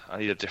Woodsy? I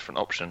need a different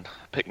option.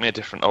 Pick me a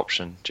different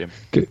option, Jim.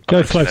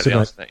 Go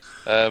closer, mate.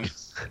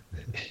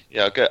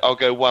 Yeah, I'll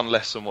go one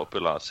less than what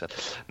Bullard said.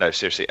 No,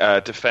 seriously.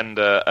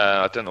 Defender,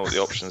 I don't know what the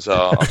options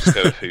are. I'll just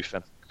go with Huth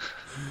then.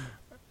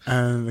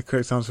 And the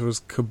correct answer was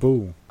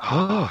Kabul.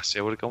 See,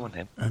 I would have gone with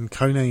him. And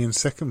Kone in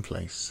second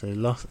place.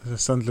 So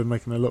Sunderland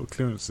making a lot of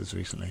clearances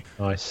recently.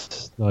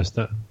 Nice.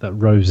 That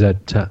row Z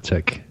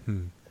tactic.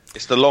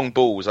 It's the long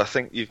balls. I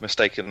think you've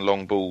mistaken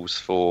long balls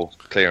for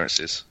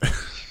clearances.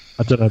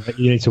 I don't know, but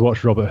you need to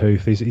watch Robert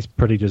Huth. He's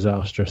pretty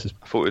disastrous.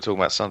 I thought we were talking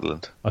about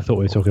Sunderland. I thought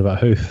we were talking about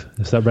Huth.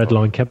 It's that red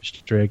line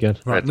chemistry again.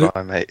 Right, red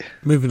line, mate.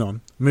 Moving on.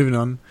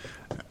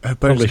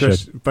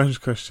 Bonus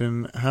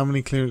question. How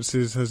many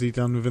clearances has he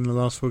done within the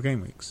last 4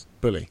 game weeks?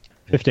 Bully.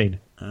 15.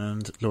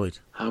 And Lloyd.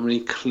 How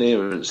many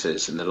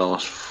clearances in the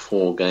last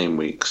 4 game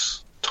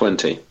weeks?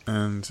 20.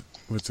 And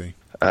Woodsy.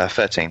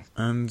 13.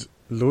 And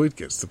Lloyd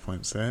gets the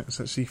points there. It's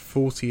actually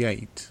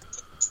 48.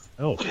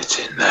 Oh,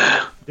 Get in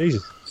there.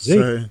 Jesus.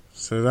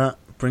 So that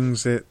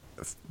brings it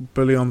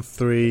Bully on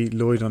 3,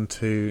 Lloyd on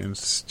 2, and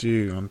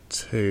Stu on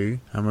 2.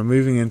 And we're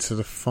moving into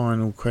the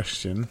final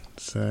question.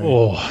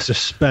 So,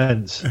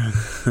 suspense.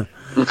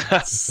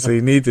 so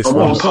you need this Come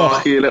one. on,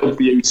 Parky, you little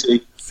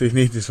beauty. So you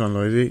need this one,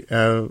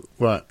 Lloydie.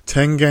 What?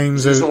 10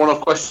 games. There's one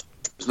off question.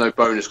 There's no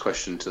bonus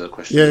question to the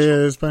question. Yeah,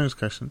 there's a bonus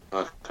question.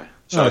 Okay.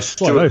 So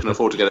Stuart can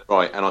afford to get it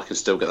right, and I can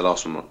still get the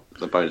last one right,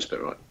 the bonus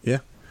bit right. Yeah.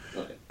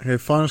 Okay,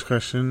 final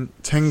question.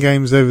 10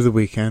 games over the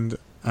weekend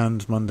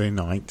and Monday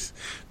night,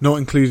 not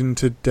including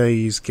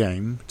tonight's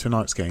game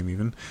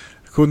even.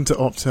 According to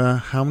Opta,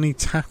 how many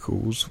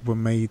tackles were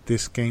made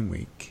this game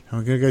week?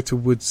 I'm going to go to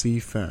Woodsy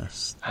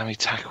first. How many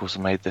tackles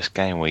were made this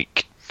game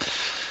week?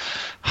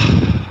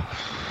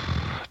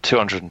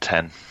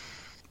 210.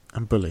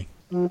 And Bully.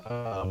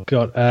 Oh,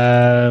 God.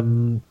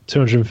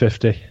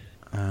 250.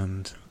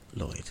 And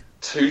Lloyd.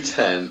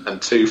 210 and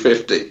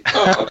 250.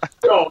 Oh,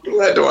 God,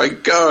 where do I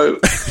go?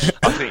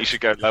 I think you should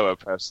go lower,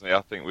 personally.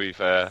 I think we've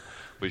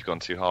gone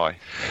too high.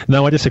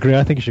 No, I disagree.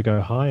 I think you should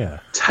go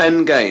higher.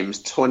 10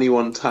 games,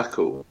 21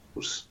 tackles.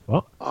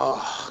 What?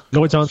 Oh.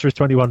 Lloyd's answer is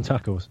 21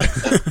 tackles.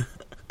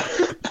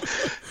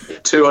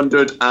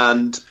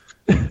 209.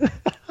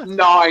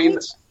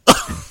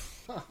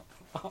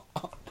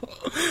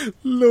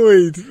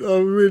 Lloyd, I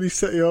really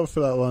set you up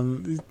for that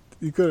one.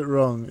 You got it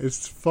wrong.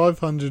 It's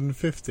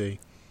 550.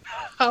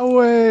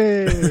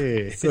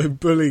 Away! So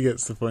Bully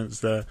gets the points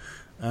there,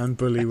 and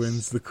Bully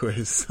wins the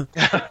quiz.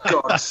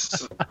 God.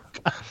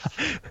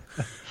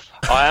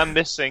 I am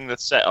missing the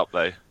setup,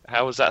 though.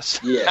 How was that?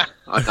 Yeah,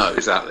 I know,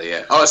 exactly,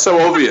 yeah. Oh, it's so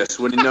obvious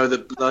when you know the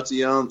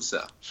bloody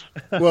answer.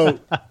 Well,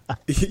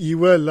 you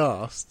were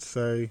last,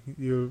 so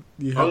you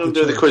I'm going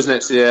to do the quiz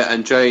next year,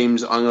 and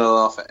James, I'm going to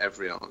laugh at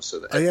every answer.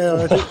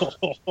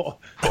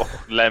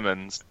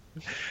 Lemons.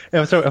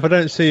 Yeah, so if I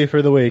don't see you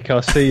through the week,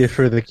 I'll see you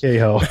through the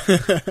keyhole.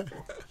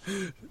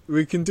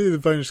 We can do the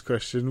bonus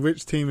question.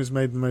 Which team has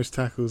made the most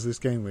tackles this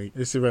game week?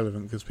 It's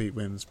irrelevant because Pete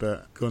wins,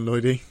 but go on,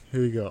 Lloydie.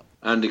 Who we got?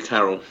 Andy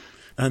Carroll.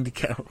 Andy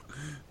Carroll.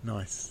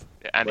 Nice.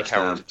 Yeah, Andy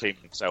Carroll's a team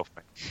himself,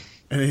 mate.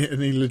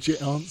 Any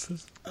legit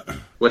answers?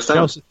 West Ham.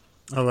 Chelsea.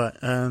 All right,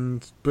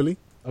 and Bully?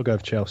 I'll go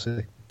with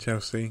Chelsea.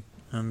 Chelsea.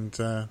 And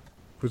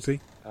Woodsy?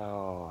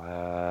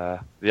 Oh,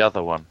 the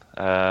other one.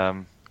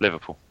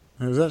 Liverpool.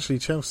 It was actually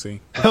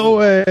Chelsea.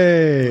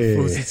 Away!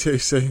 42,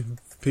 so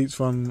Pete's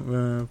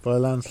won by a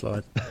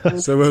landslide.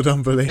 So well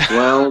done, Bully.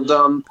 Well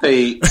done,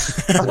 Pete.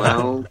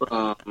 Well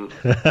done.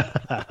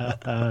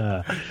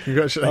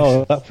 Congratulations.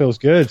 Oh, that feels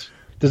good.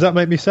 Does that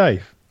make me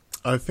safe?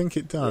 I think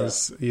it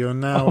does. Yeah. You're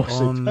now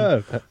on.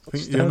 Superb. I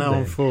think you're now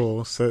on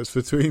 4, so it's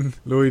between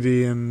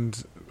Lloydie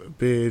and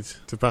Beard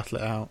to battle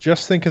it out.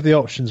 Just think of the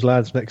options,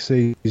 lads, next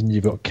season.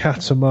 You've got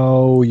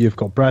Cattermole, you've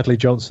got Bradley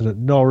Johnson at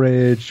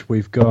Norwich,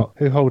 we've got...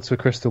 Who holds for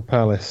Crystal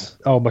Palace?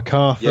 Oh,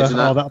 MacArthur.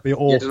 Yedina. Oh, that'd be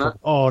awful. Yedina.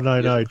 Oh,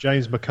 no,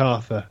 James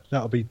MacArthur.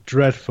 That'll be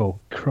dreadful.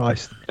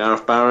 Christ.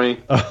 Gareth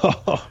Barry.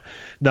 Oh,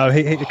 no,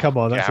 come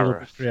on, that's a little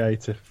Gareth.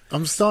 creative.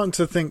 I'm starting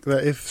to think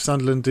that if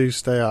Sunderland do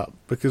stay up,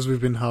 because we've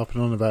been harping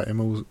on about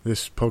him all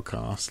this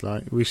podcast,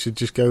 like we should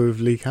just go with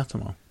Lee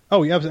Cattermole.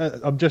 Oh, yeah,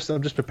 I'm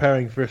just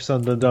preparing for if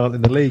Sunderland aren't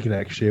in the league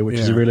next year, which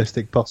is a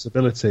realistic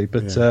possibility.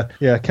 But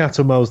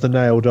Cattlemole's the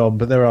nailed on,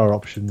 but there are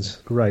options,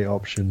 great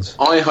options.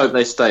 I hope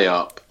they stay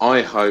up.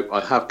 I hope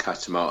I have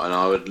Cattermole, and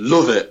I would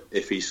love it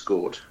if he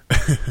scored.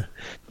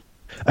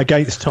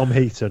 Against Tom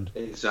Heaton.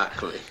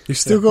 Exactly. You've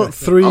still got Up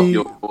three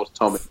your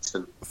Tom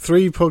Hinton.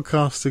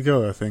 podcasts to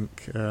go, I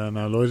think,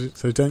 now, Lloyd.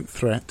 So don't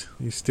threat.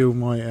 You still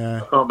might...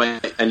 I can't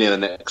make any of the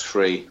next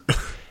 3.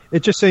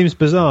 It just seems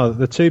bizarre that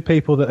the 2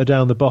 people that are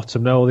down the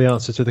bottom know all the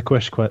answers to the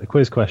quiz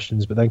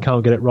questions, but then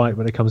can't get it right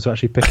when it comes to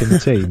actually picking the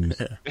teams.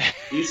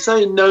 You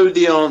say know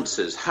the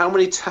answers. How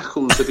many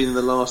tackles have been in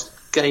the last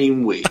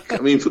game week? I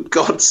mean, for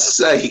God's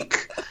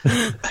sake.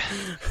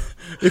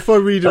 If I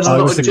read That's an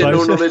not answer, a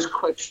general knowledge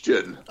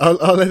question.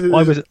 I'll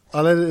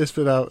edit this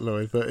bit out,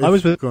 Lloyd. But I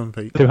was with go on,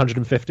 Pete.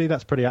 250.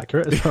 That's pretty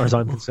accurate as far as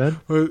I'm concerned.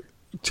 Well,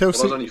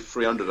 Chelsea. Well, I was only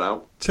 300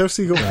 out.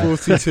 Chelsea got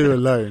 42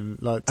 alone.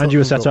 Like And you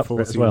were Tottenham set got up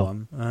for it as well.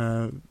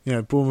 41.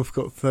 Bournemouth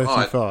got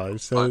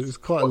 35, so it's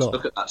quite a lot.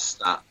 Look at that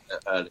stat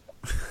earlier.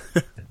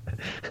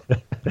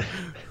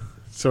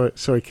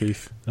 Sorry,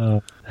 Keith.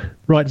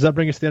 Right, does that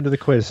bring us to the end of the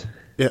quiz?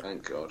 Yeah.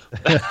 Thank God.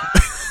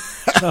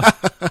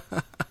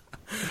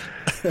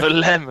 The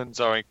lemons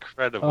are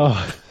incredible.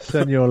 Oh,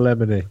 Senor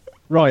Lemony.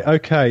 Right,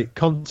 okay,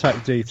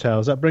 contact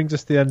details. That brings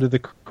us to the end of the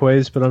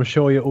quiz, but I'm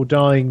sure you're all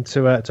dying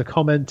to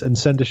comment and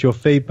send us your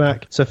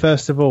feedback. So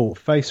first of all,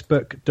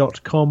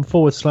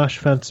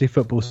 facebook.com/fantasy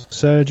football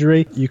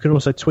surgery. You can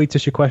also tweet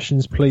us your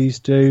questions, please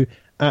do,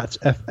 at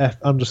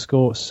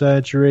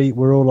 @FF_surgery.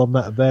 We're all on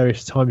that at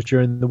various times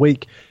during the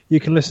week. You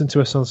can listen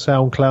to us on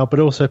SoundCloud, but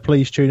also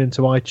please tune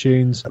into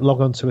iTunes.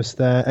 Log on to us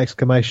there,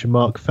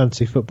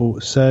 !Fantasy Football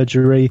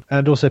Surgery.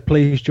 And also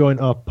please join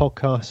our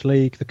podcast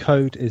league. The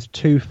code is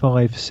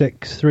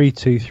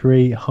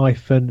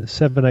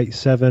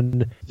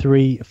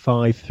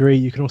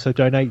 256323-787-353. You can also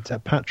donate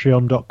at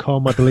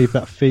patreon.com. I believe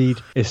that feed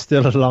is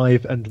still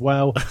alive and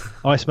well.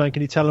 Iceman,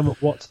 can you tell them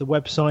what the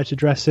website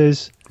address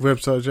is? The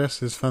website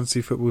address is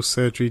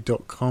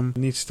fantasyfootballsurgery.com. I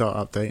need to start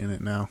updating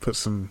it now.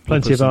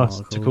 Plenty of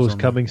articles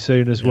coming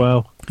soon as well.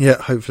 Yeah,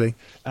 hopefully.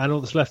 And all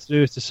that's left to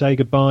do is to say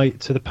goodbye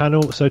to the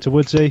panel. So to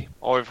Woodsy.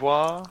 Au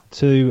revoir.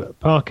 To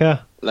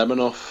Parker. Lemon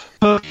off.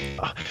 To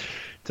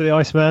the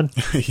Iceman.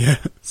 Yeah,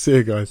 see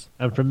you guys.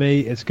 And from me,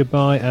 it's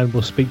goodbye, and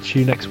we'll speak to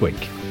you next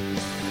week.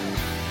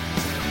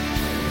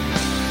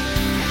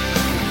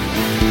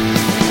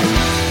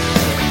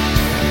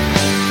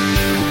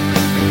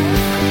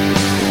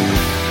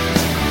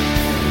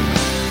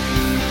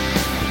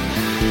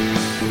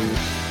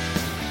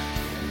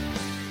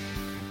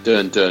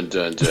 Dun dun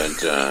dun dun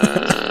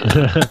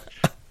dun.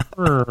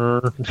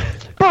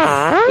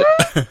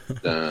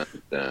 Dun,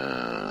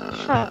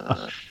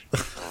 dun.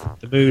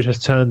 The mood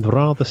has turned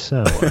rather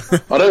sour.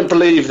 I don't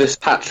believe this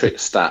hat-trick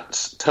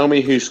stats. Tell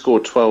me who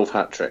scored 12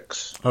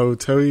 hat-tricks. I'll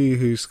tell you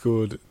who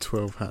scored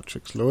 12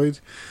 hat-tricks, Lloyd.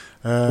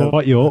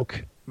 What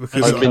York?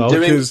 Because I've been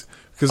doing...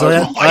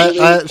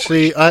 I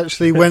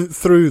actually went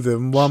through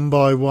them one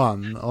by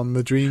one on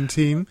the Dream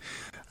Team,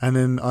 and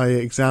then I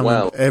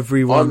examined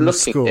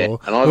everyone's score.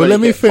 Well, let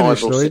me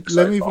finish, Lloyd.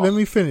 Let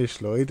me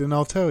finish, Lloyd, and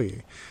I'll tell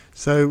you.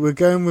 So we're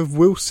going with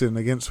Wilson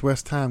against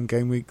West Ham,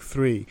 game week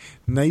 3.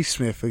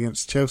 Naismith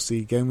against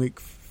Chelsea, game week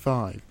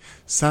 5.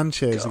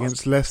 Sanchez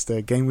against Leicester,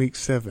 game week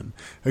 7.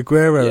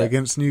 Aguero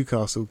against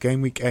Newcastle,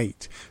 game week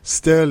 8.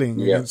 Sterling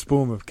against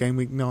Bournemouth, game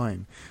week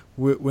 9.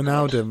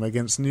 Wijnaldum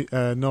against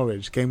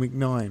Norwich, game week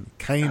 9.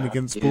 Kane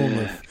against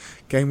Bournemouth,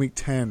 game week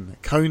 10.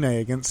 Kone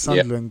against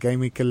Sunderland,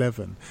 game week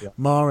 11.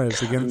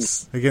 Mahrez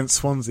against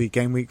Swansea,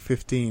 game week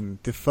 15.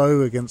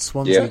 Defoe against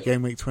Swansea,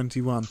 game week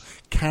 21.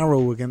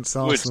 Carroll against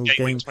Arsenal,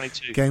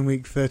 game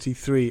week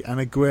 33. And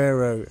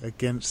Aguero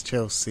against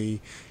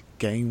Chelsea,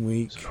 game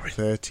week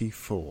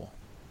 34.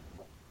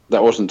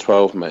 That wasn't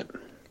 12, mate.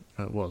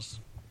 It was.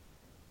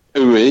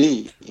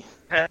 Ooh-wee.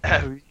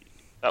 That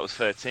was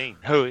 13.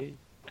 Hooey.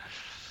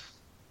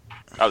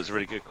 That was a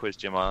really good quiz,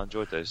 Jim. I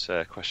enjoyed those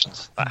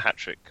questions. That hat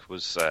trick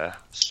was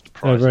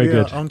surprising. Very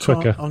good. I'm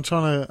Quicker.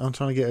 trying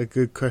to get a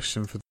good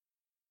question for.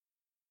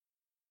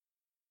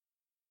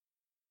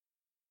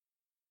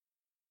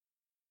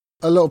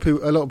 A lot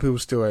of people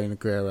still own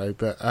Aguero,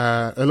 but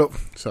a lot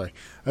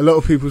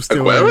of people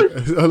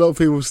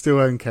still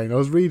own Kane. I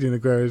was reading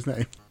Aguero's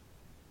name.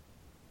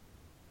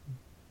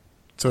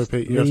 Sorry,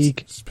 Pete.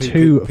 League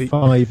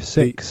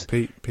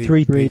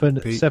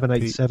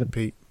 256-337-787.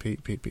 Pete.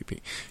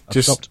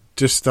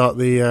 Just start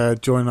the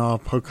join our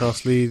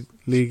podcast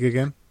league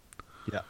again.